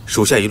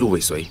属下一路尾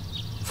随，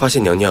发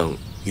现娘娘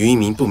与一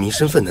名不明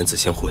身份男子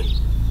相会。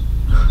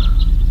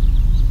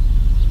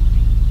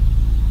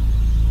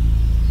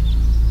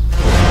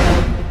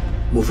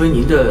母妃，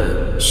您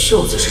的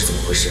袖子是怎么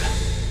回事？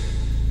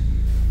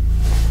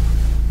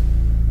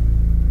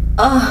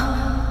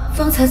啊，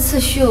方才刺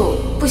绣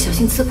不小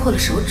心刺破了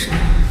手指。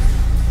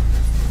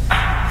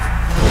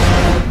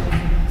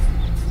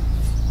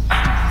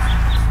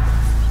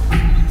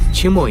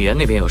清墨言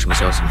那边有什么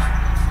消息吗？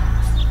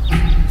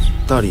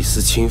大理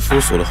寺卿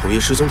封锁了侯爷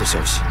失踪的消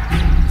息，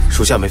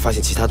属下没发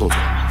现其他动作。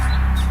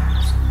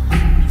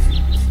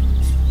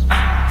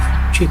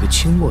这个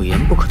清墨言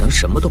不可能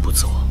什么都不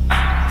做，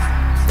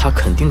他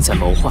肯定在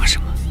谋划什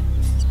么。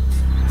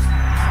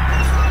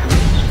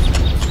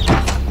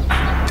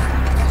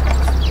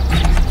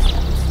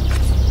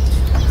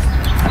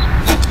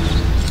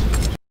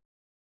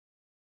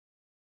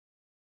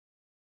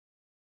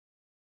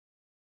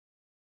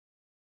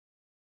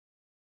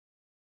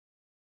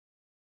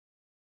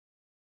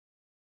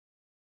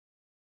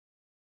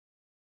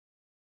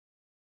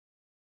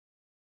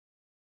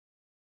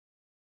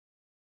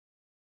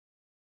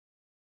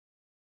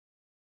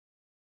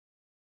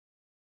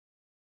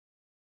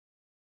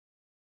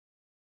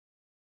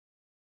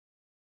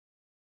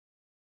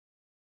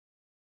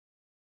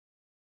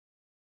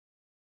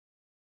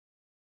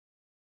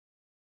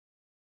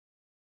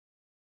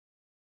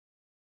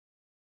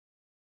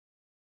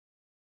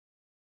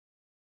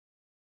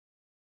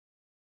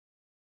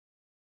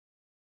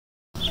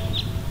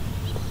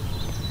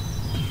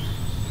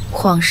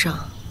皇上，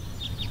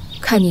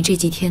看你这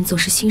几天总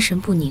是心神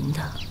不宁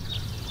的，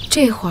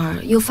这会儿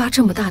又发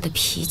这么大的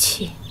脾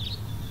气，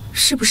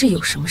是不是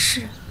有什么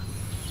事？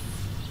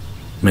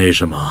没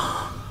什么，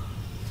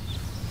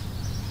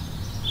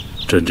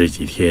朕这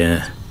几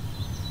天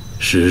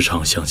时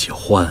常想起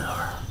焕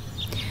儿。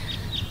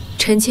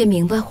臣妾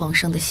明白皇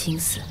上的心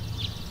思，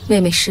妹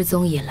妹失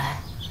踪以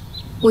来，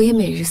我也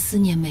每日思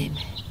念妹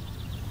妹。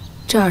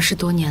这20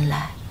多年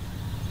来，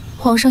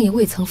皇上也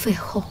未曾废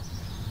后。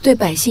对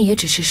百姓也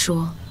只是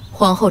说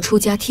皇后出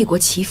家替国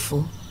祈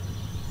福，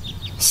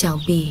想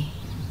必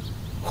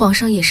皇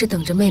上也是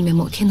等着妹妹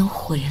某天能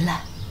回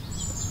来。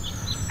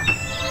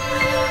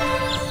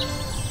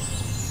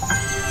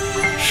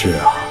是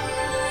啊，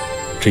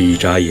这一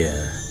眨眼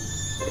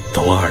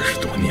都20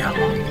多年了。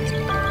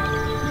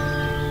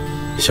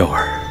孝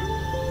儿，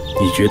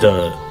你觉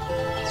得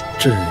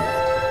朕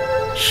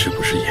是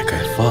不是也该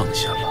放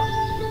下了？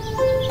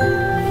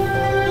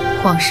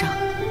皇上，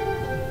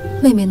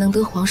妹妹能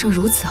得皇上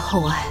如此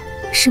厚爱，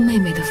是妹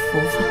妹的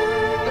福分。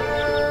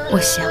我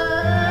想，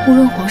无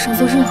论皇上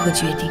做任何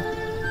决定，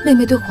妹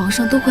妹对皇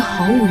上都会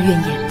毫无怨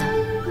言的。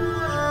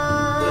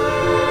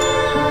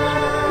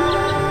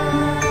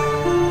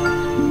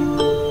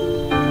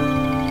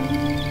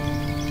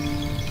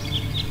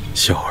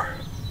孝儿，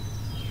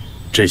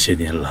这些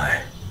年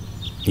来，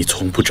你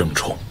从不争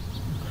宠，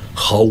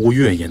毫无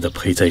怨言地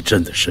陪在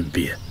朕的身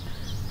边，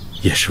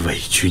也是委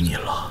屈你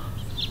了。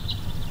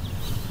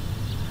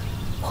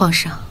皇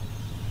上，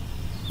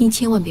您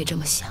千万别这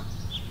么想，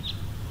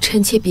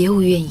臣妾别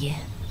无怨言，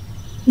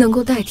能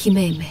够代替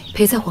妹妹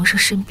陪在皇上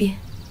身边，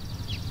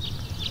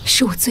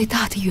是我最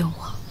大的愿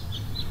望。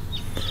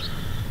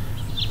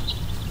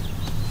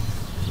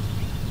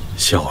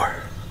孝儿，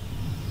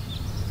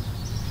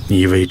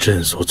你为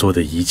朕所做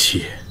的一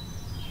切，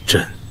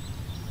朕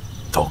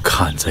都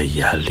看在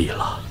眼里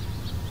了。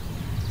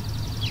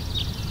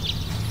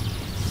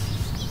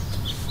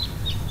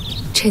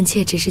臣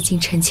妾只是尽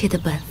臣妾的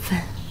本分，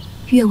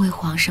愿为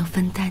皇上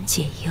分担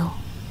解忧。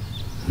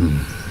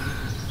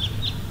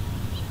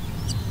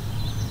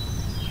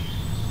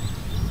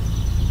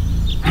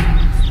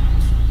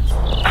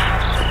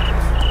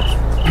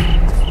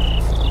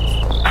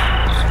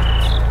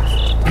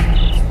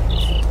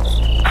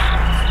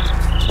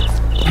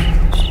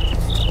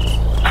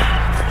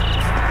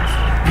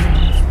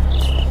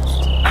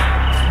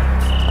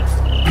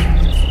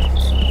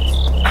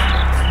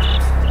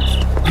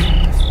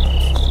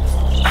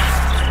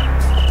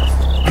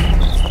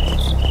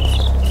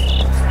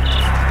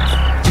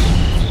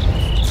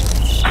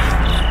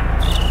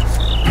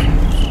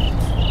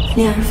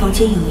莲儿房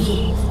间有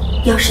异，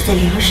钥匙在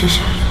莲儿身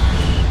上。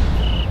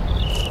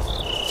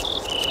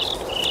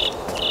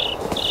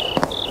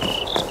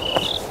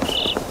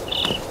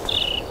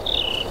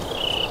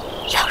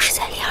钥匙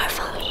在莲儿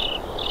房里。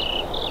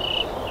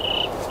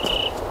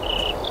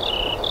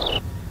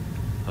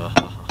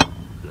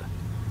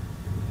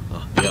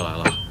你也来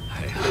了。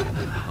哎呀，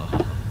好，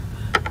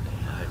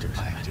哎，这个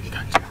你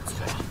看这个不错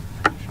啊。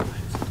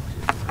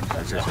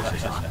是，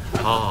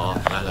好，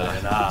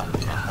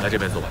来这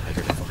边坐吧，来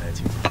这边坐。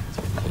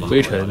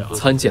微臣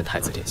参见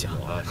太子殿下。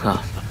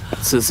啊，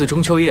此次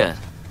中秋宴，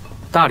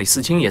大理寺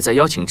卿也在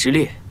邀请之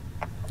列，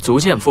足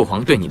见父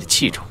皇对你的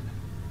器重。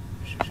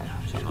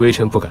微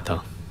臣不敢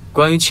当。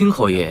关于卿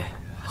侯爷，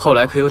后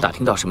来可有打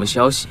听到什么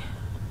消息？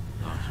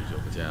许久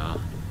不见啊！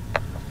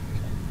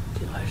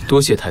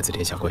多谢太子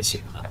殿下关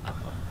心，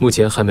目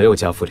前还没有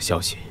家父的消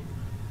息，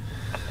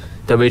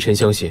但微臣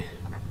相信，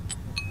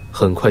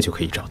很快就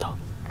可以找到。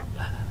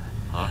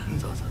好，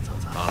走。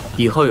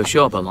以后有需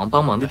要本王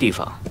帮忙的地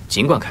方，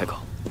尽管开口。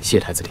谢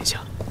太子殿下。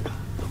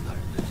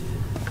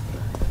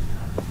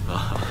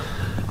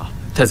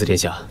太子殿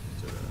下，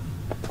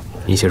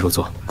您先入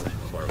座。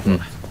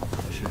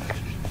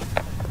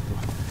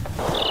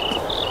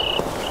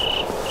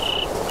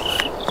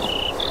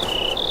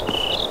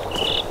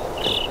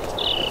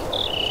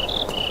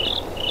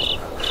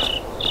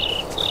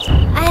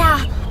哎呀，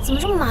怎么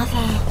这么麻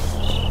烦啊？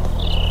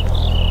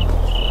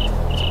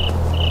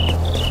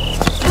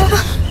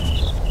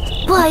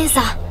不好意思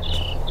啊。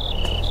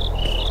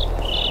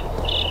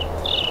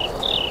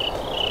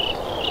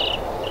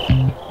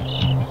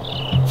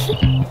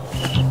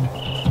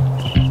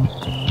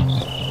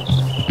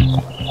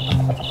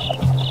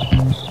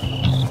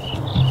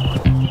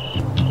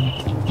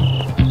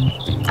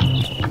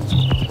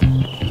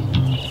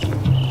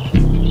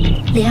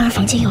莲儿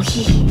房间有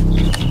异，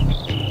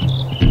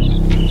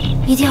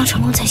一定要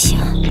成功才行。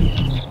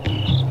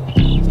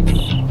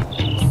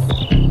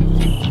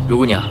如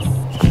姑娘，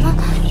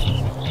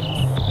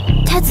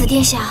太子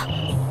殿下，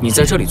你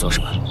在这里做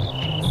什么？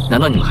难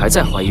道你们还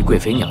在怀疑贵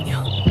妃娘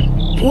娘？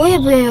我也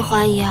不愿意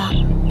怀疑啊，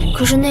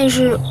可是那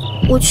日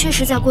我确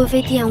实在贵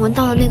妃殿闻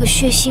到了那个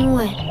血腥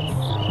味。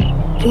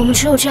我们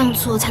只有这样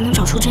做，才能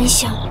找出真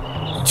相，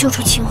救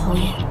出亲侯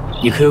爷。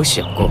你可有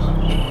想过，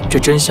这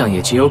真相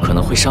也极有可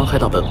能会伤害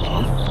到本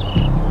王？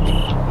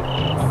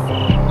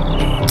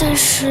但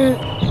是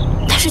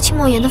他是清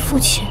墨言的父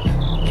亲，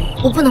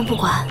我不能不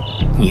管。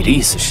你的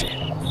意思是，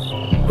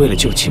为了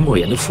救清墨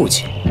言的父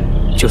亲，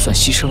就算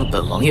牺牲了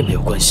本王也没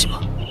有关系吗？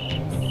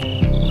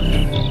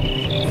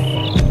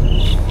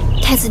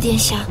太子殿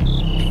下，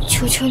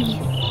求求你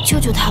救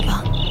救他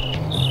吧。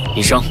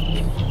医生，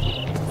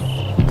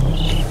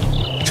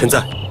臣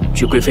在。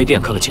去贵妃殿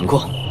看看情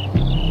况。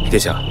殿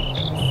下，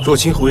若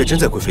清侯爷真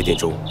在贵妃殿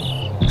中，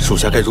属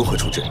下该如何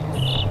处置？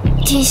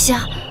殿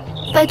下，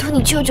拜托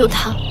你救救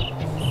他。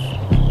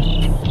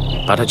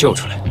把他救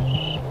出来，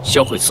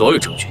销毁所有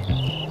证据。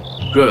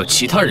若有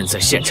其他人在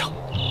现场，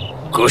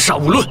格杀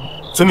勿论。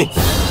遵命。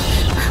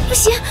不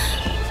行，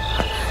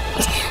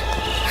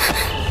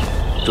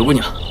如姑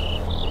娘，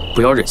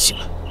不要任性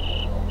了，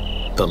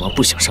本王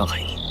不想伤害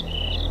你。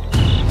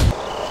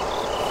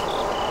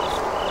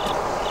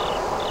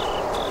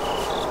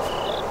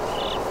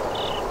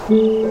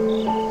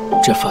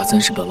这法簪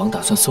是本王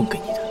打算送给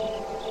你的，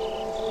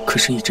可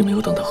是一直没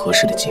有等到合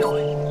适的机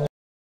会。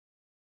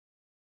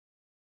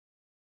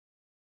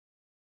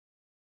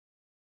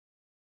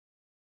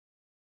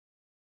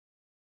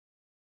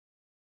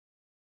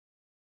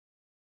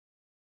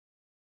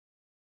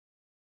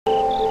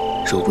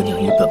柔姑娘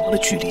与本王的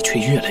距离却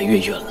越来越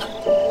远了。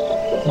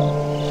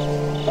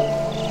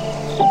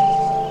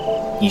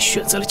你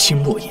选择了亲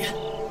莫言，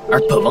而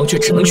本王却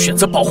只能选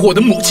择保护我的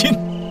母亲。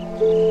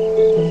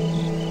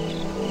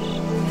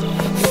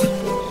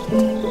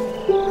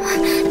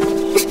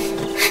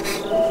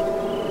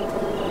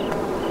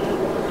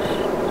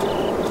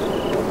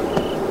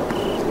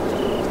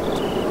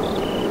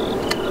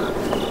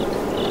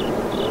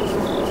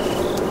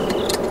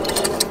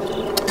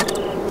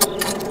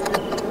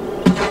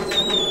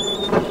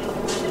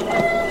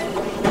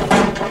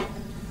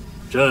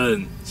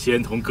朕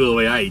先同各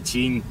位爱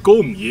卿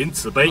共饮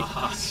此杯，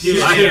谢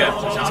谢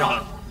皇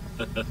上。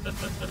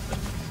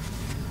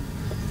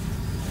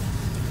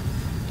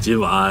今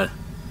晚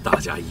大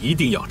家一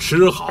定要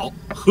吃好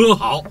喝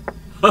好。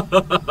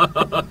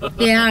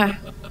莲儿，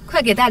快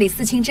给大理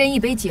寺卿斟一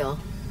杯酒。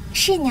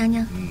是娘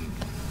娘。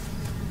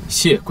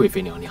谢贵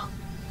妃娘娘。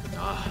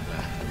啊，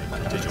来，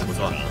这酒不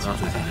错啊！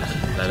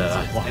来，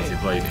一起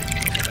喝一杯。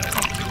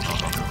好。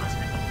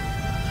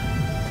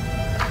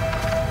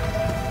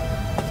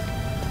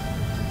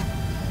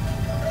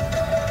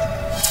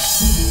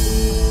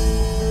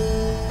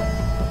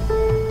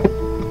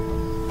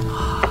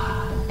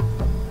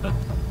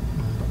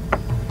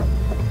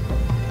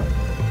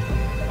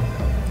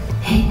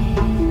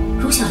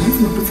小兰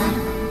怎么不在了呢？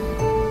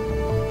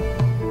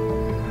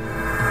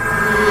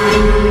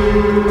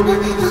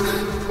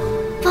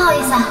不好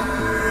意思啊。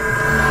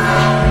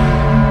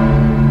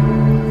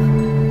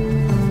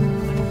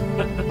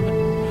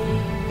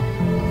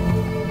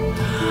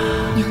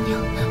娘娘，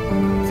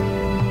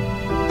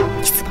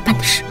你怎么办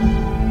的事？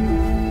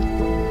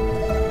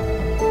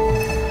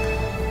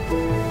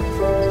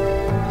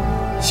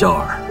笑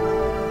儿，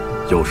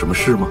有什么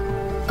事吗？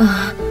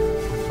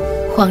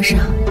皇上，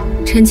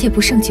臣妾不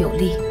胜酒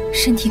力，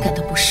身体感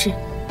到不适，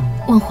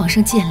望皇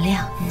上见谅。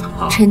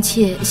臣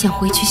妾想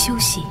回去休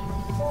息。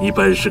你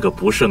本是个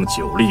不胜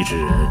酒力之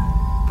人，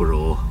不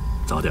如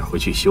早点回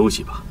去休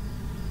息吧。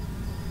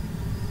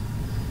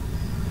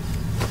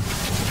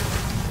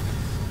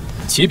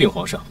启禀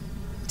皇上，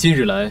近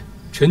日来，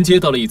臣接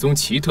到了一宗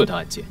奇特的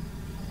案件，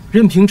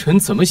任凭臣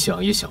怎么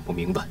想也想不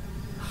明白。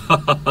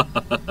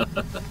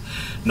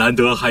难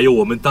得还有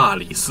我们大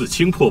理寺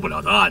卿破不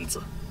了的案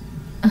子。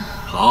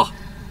好，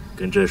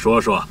跟朕说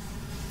说，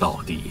到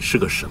底是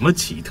个什么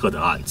奇特的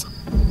案子？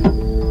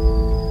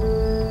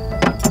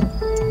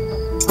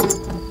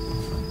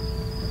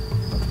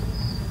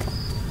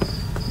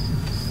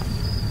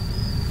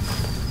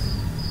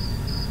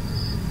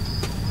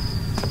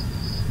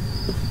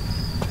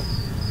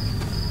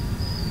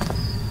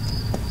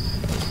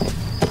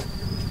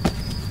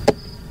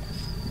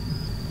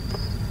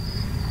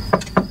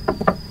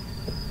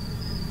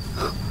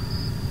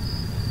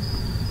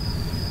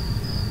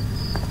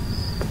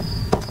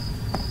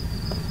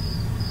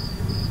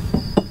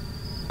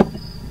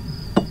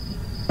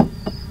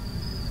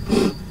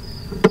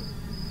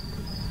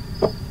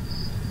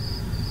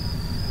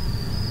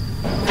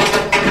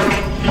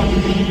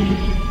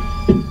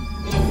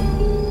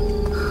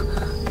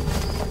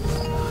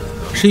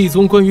是一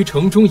宗关于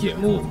城中野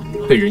墓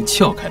被人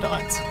撬开的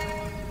案子。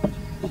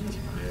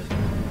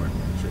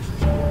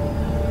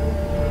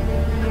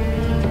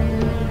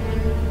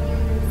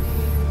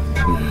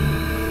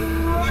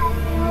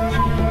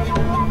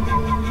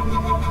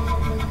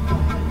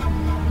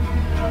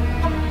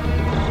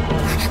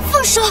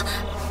放手！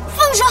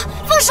放手！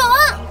放手啊！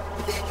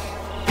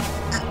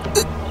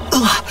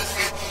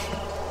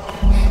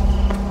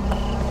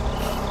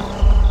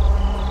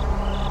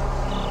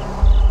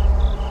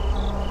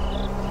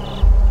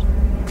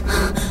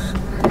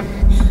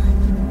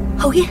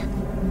侯爷，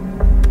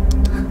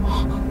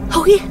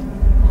侯爷，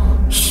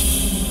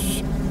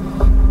嘘！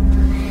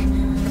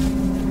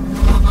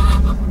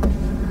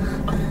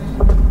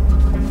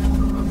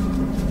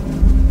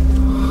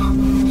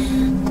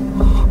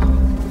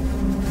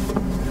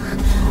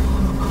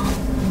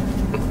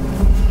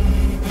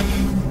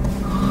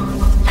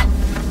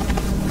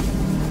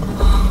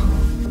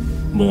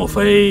莫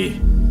非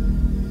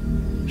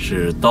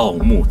是盗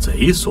墓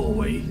贼所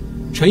为？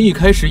臣一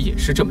开始也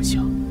是这么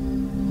想，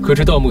可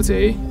这盗墓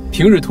贼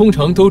平日通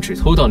常都只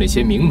偷盗那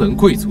些名门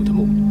贵族的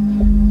墓，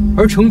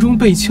而城中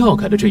被撬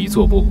开的这一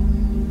座墓，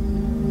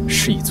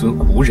是一尊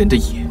无人的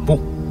野墓。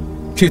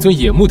这尊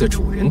野墓的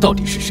主人到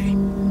底是谁？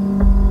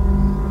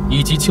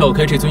以及撬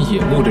开这尊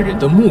野墓的人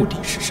的目的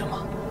是什么？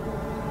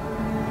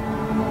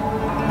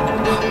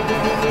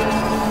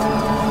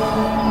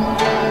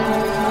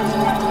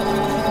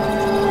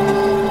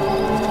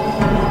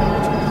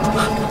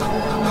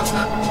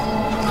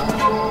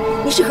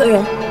你是何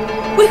人？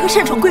为何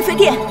擅闯贵妃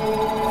殿？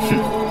哼，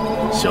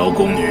小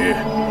宫女，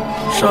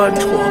擅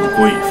闯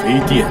贵妃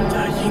殿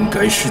的应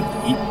该是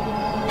你。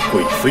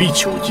贵妃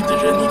囚禁的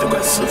人，你都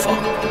敢私访？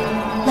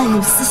滥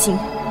用私刑，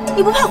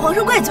你不怕皇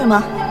上怪罪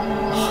吗？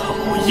好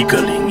一个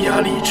伶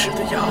牙俐齿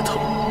的丫头！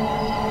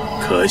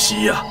可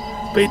惜呀，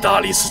被大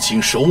理寺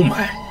卿收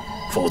买，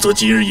否则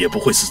今日也不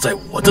会死在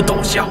我的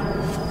刀下。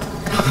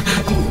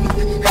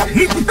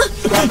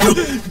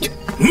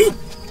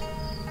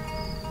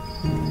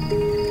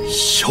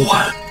小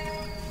婉，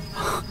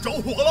着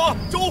火了！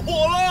着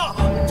火了！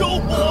着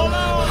火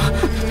了！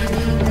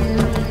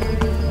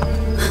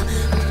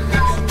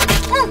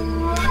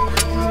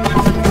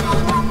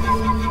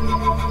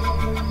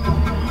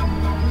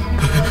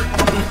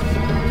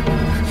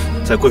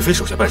在贵妃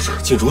手下办事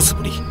竟如此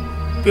不利，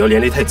不要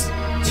连累太子，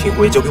请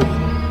侯爷交给我。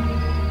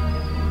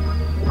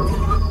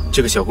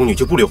这个小宫女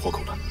就不留活口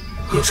了，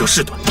免生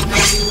事端。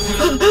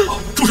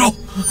住手！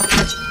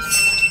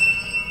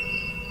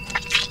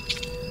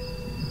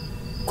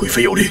贵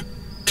妃有令，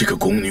这个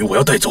宫女我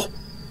要带走。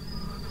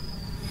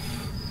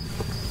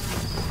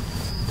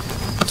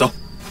走。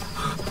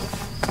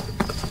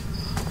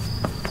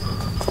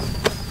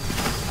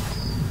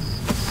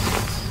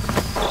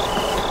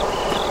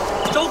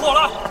着火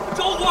了！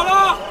着火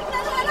了！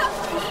来了！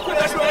快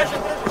点，快点，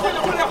快点，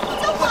快点！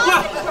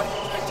快！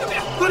这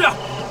边，快点！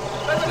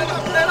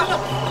来了！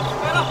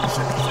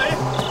谁？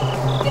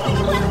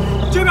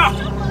这边！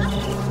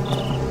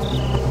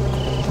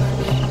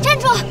站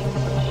住！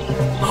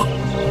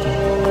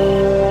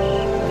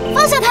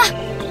放下他！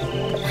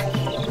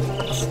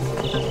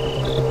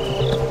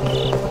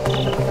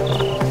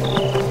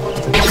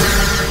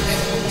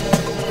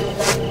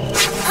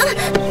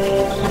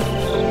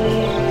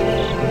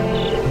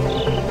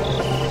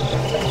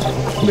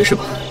你没事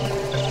吧？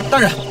大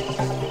人，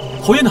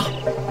侯爷呢？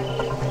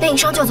被硬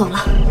伤就走了。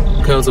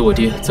看样子我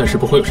爹暂时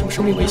不会有什么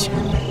生命危险。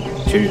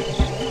学玉，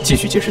继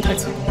续监视太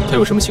子，他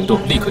有什么行动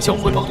立刻向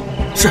我汇报。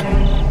是。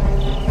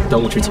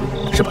当务之急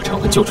是把长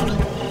恨救出来。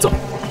走。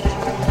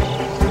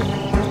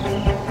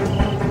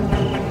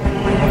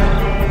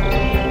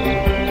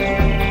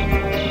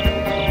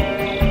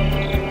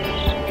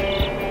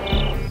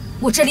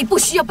我这里不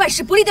需要办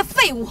事不力的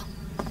废物，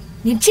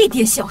连这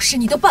点小事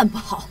你都办不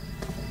好。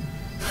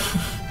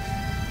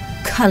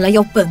看来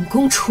要本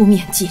宫出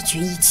面解决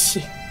一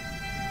切。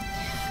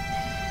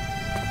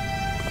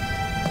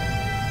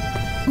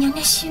娘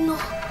娘息怒。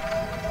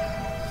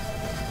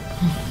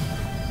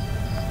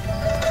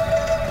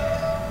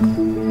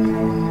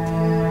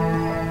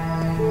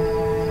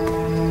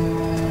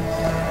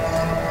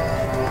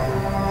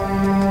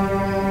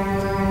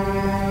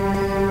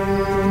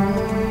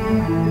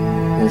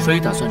母妃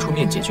打算出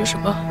面解决什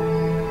么？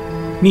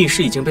密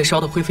室已经被烧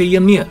得灰飞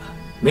烟灭了，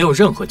没有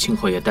任何清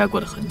后爷待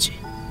过的痕迹。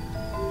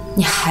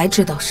你还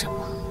知道什么？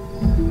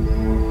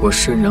我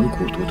身染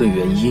蛊毒的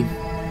原因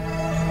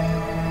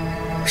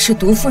是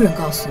毒夫人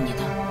告诉你的。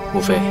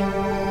母妃，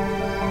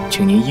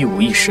请您一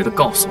五一十地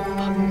告诉我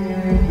吧。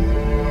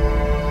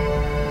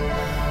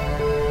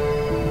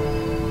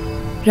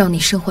让你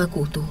身怀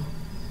蛊毒，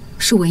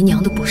是为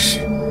娘的不是。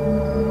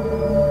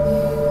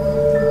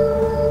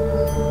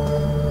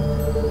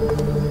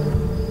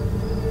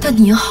但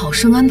你要好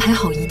生安排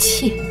好一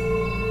切。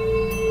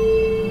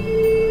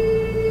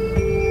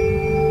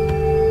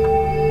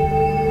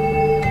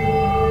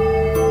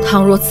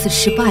倘若此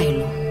事败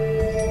露，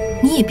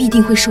你也必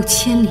定会受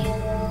牵连。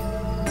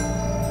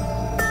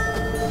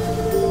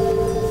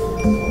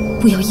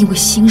不要因为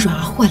心软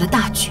而坏了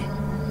大局。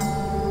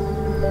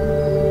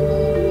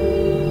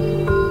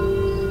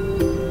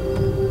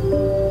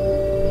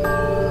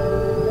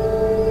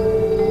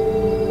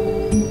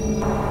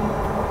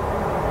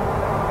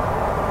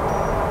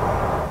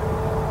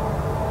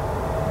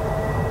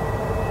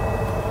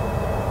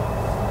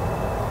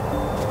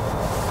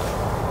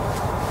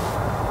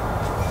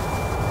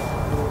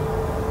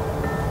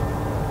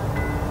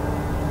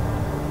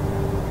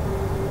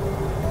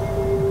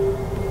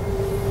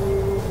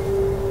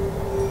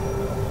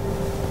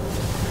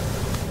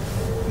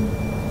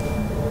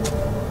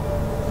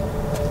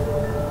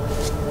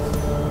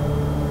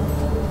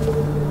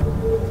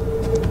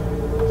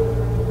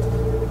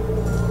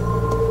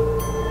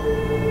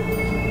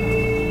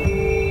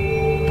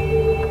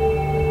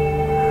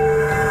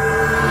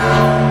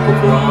不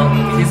哭啊，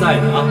脾气在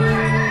呢啊！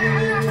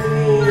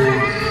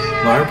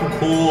婉儿不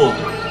哭，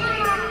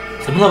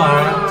怎么了婉儿？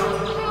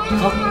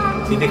啊，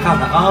你得看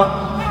看啊，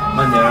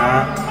慢点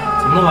儿，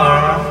怎么了婉儿？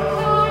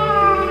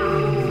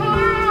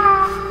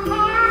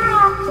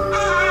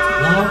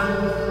怎么了？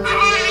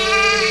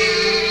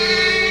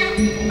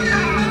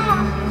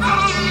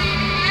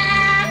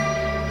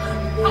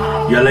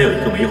原来有一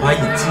个梅花印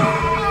记，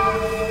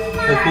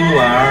不哭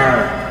婉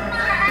儿。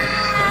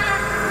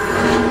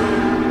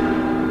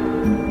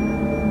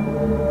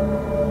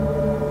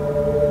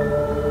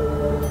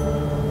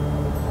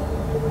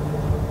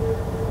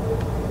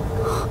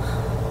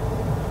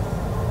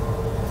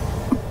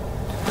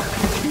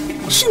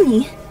是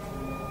你？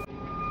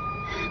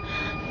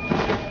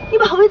你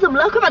把侯爷怎么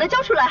了？快把他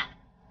交出来！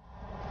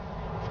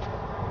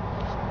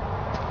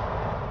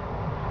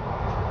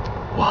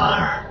婉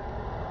儿，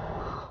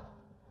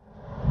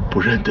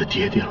不认得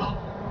爹爹了。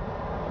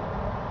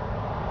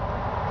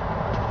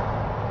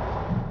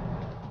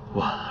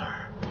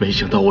没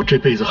想到我这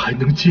辈子还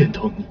能见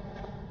到你。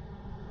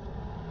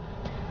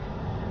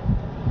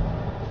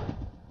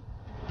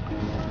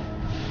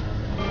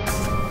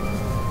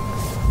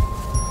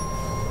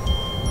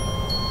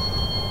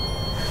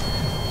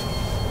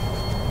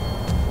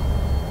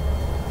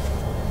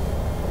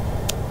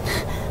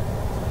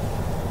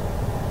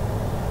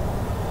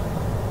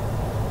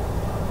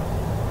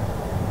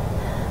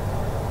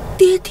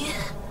爹爹，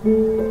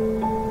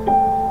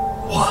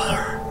婉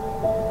儿，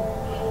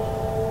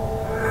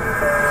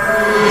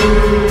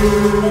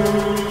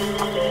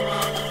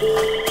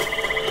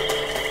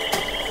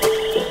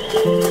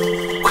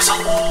快走！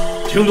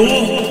听奴，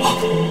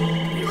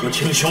你和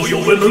青霄有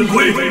违门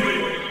规，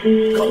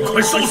赶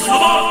快受死吧！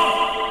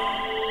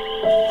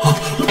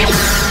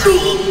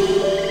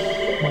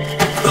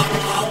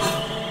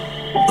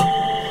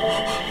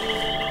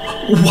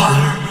婉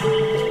儿。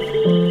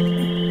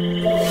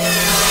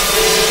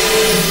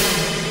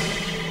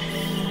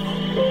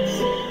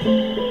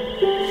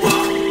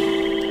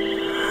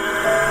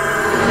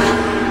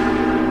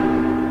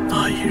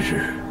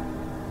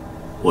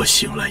我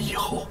醒来以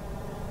后，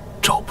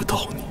找不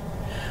到你，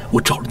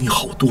我找了你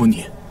好多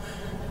年，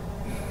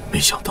没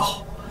想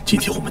到今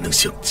天我们能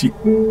相见，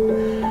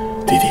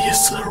爹爹也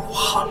死而无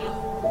憾了。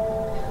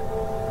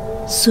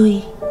所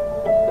以，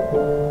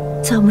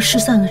在我们失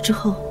散了之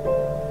后，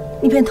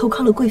你便投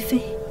靠了贵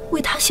妃，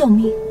为她效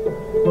命。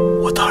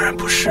我当然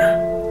不是，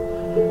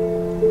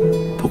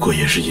不过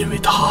也是因为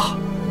她，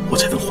我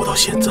才能活到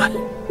现在。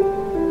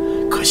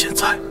可现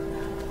在，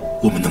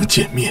我们能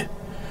见面。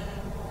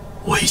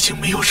我已经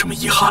没有什么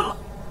遗憾了，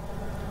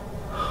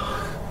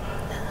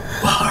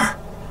婉儿，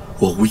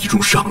我无意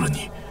中伤了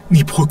你，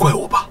你不会怪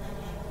我吧？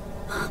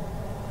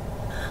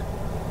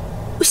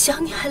我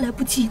想你还来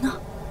不及呢，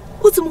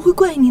我怎么会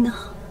怪你呢？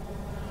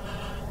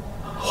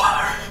婉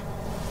儿，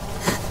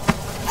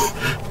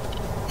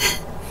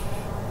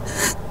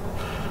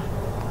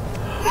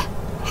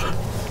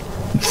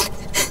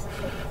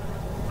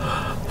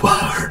婉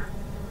儿。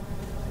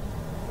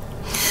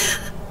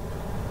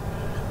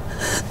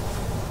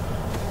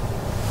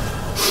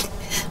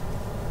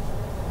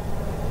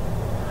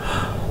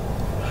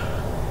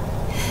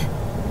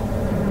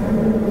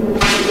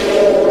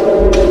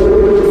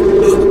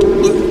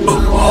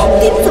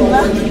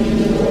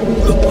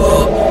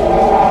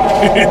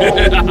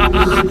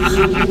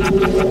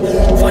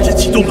法阵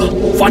启动了！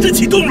法阵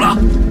启动了！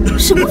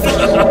什么法？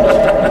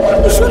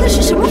你说的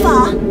是什么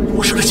法？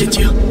我设了陷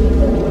阱，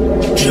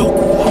只要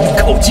古王你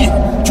靠近，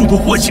就能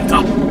唤醒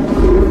他。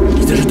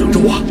你在这等着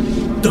我，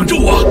等着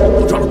我，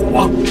我抓了古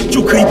王，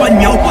就可以把你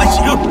娘唤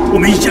醒，我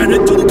们一家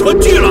人就能团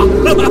聚了。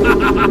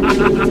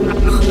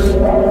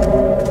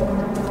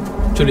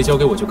这里交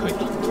给我就可以了。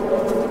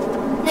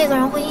那个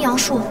人会阴阳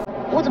术，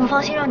我怎么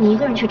放心让你一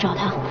个人去找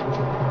他？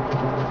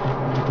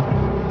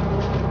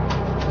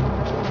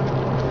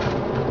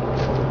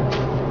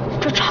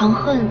这长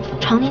恨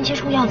常年接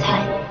触药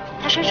材，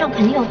他身上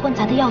肯定有混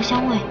杂的药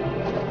香味。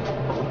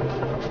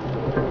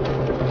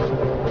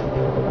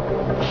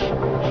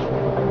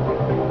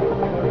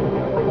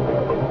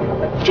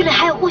这里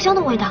还有藿香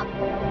的味道，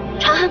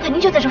长恨肯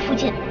定就在这附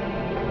近。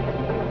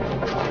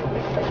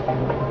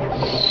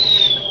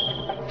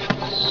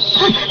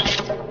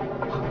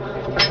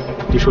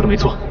你说的没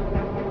错，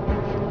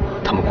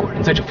他们果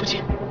然在这附近。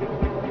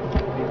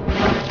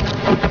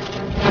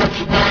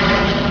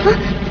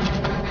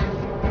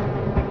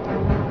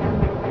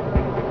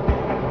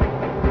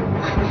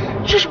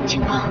这什么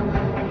情况？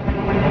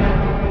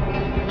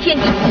天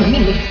地父母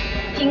命令，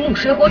金木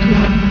水火土，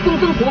风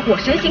风火火，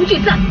神形俱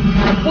散，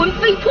魂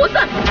飞魄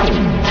散。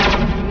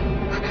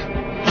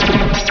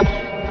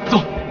走。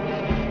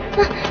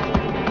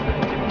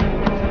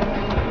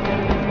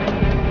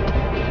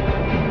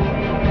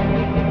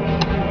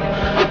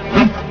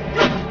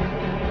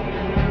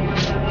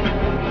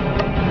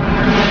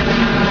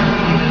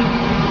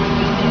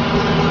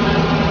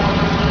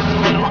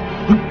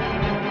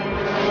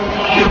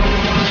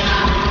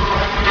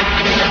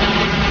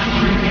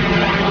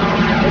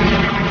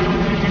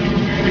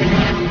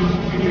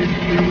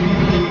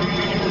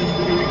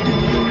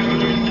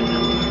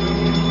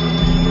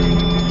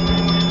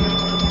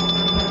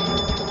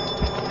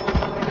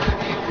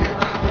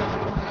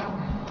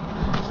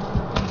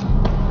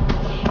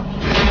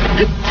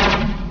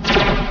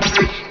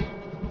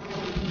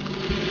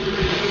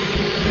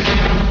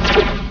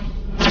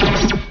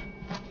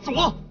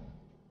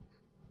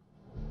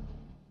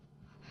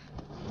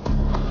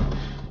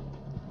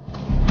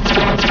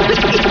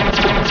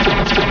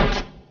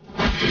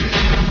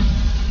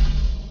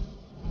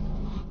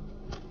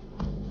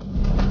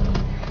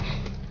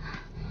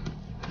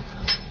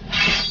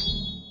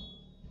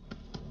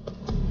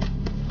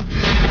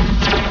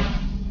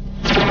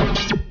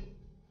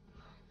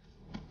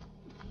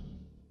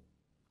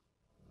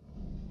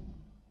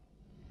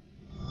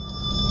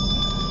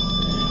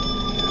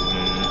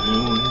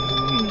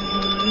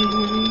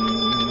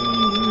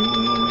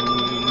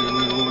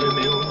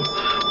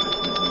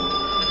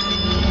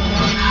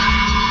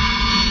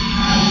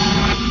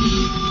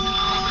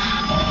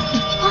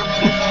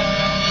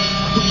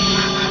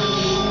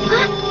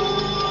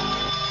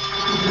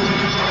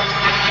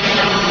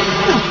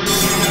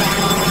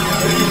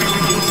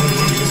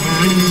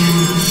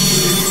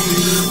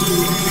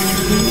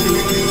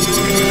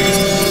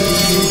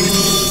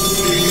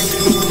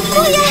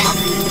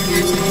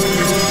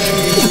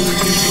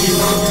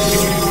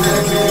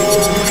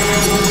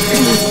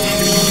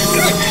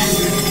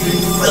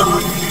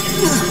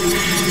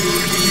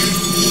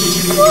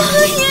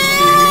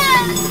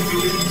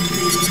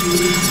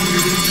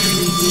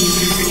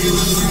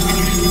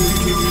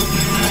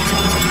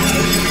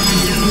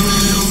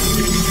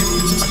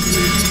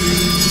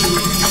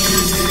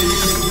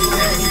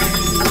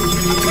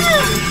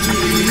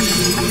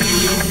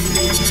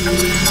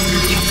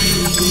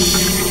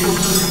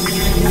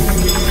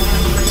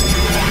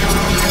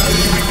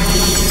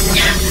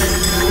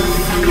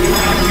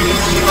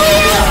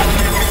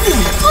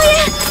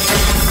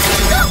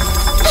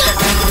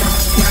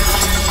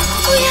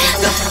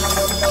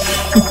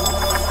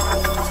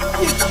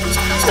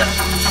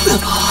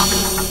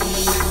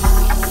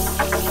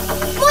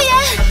莫言，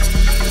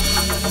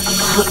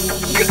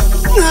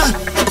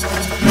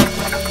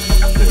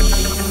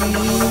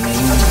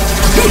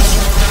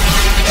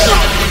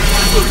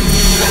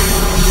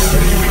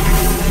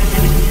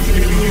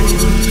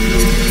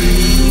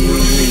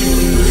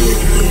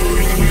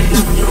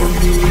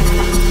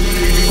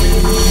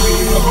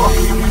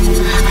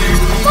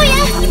莫言，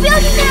你不要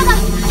听这个，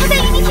他在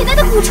引你体内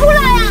的蛊出来啊！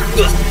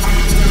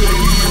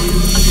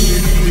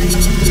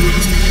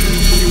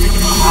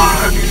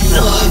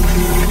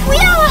不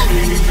要啊！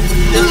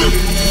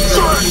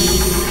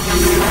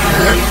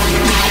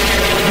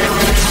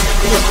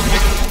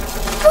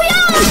不要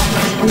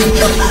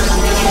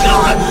啊！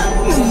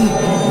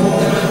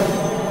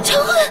仇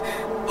恨！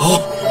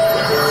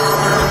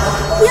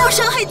不要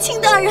伤害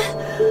卿大人。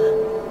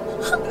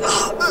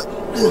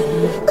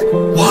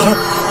婉儿，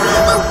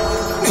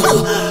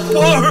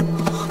婉儿。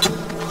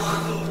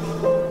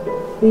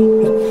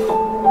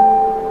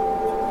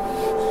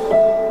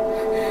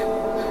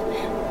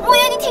莫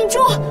言，你挺住，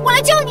我来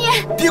救你。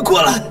别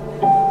过来！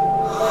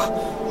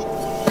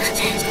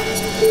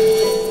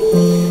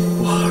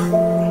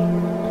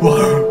婉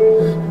儿，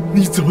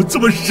你怎么这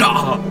么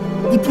傻？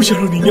你不想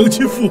让你娘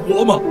亲复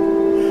活吗？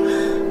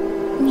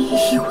你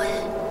以为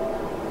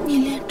你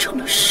练成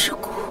了尸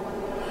骨，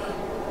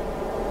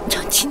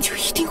娘亲就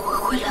一定会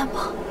回来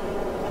吗？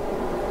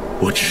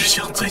我只是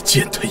想再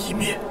见她一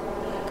面。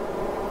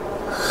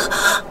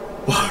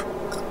婉儿，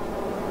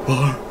婉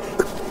儿，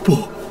不，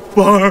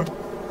婉儿，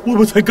我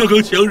们才刚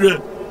刚相认，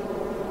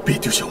别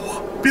丢下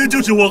我，别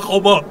丢下我好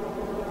吗？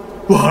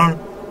婉儿，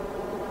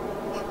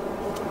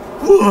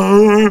婉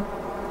儿。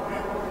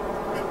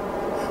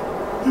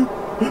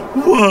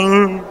婉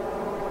儿，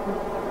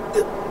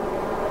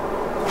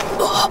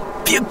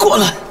别过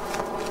来！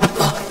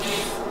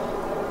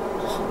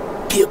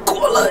别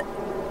过来！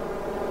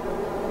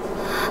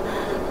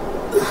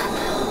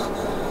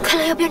看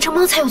来要变成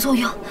猫才有作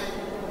用。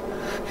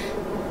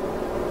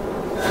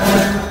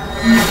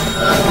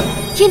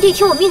天帝，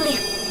听我命令，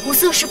五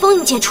色石封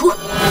印解除。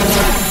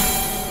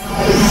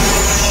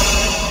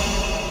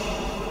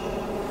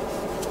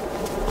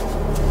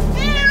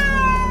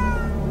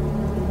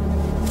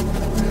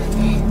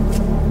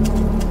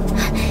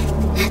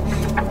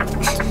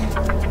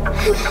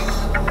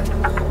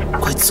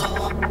快走，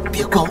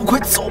别管我，快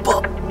走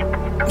吧！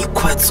你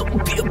快走，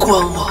别管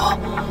我！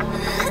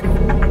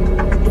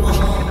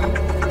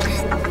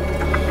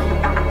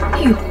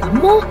御魂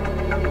猫，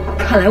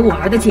看来我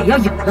儿的解药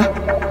有了，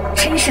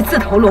真是自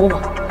投罗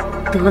网，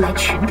得来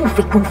全不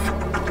费功夫。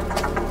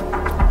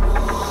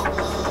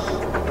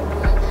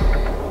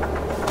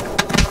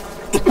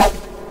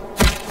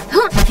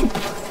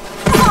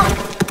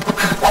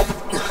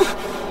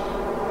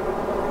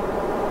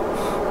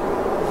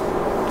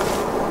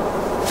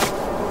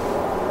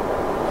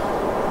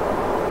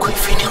贵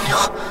妃娘娘，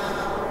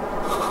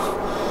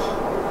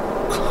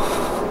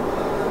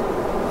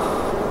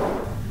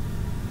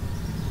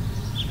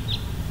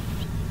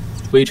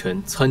微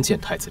臣参见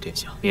太子殿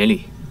下。免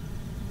礼。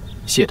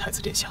谢太子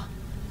殿下。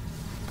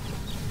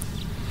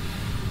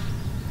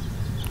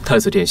太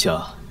子殿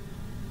下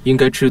应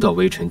该知道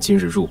微臣今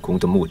日入宫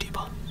的目的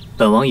吧？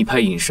本王已派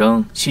尹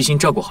生悉心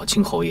照顾好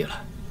清侯爷了，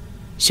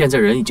现在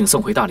人已经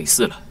送回大理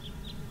寺了。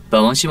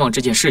本王希望这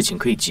件事情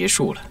可以结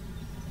束了。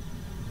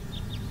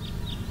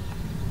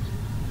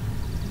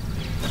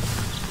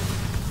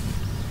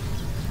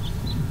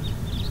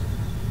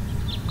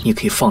你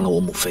可以放了我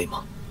母妃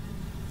吗？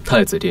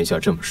太子殿下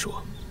这么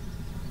说，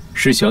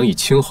是想以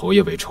清侯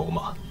爷为筹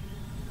码，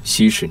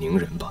息事宁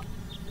人吧？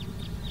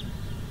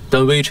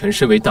但微臣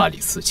身为大理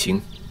寺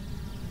卿，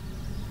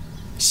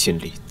心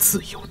里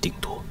自有定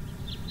夺。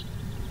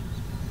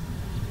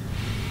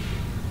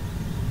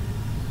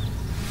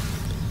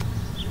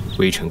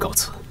微臣告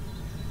辞。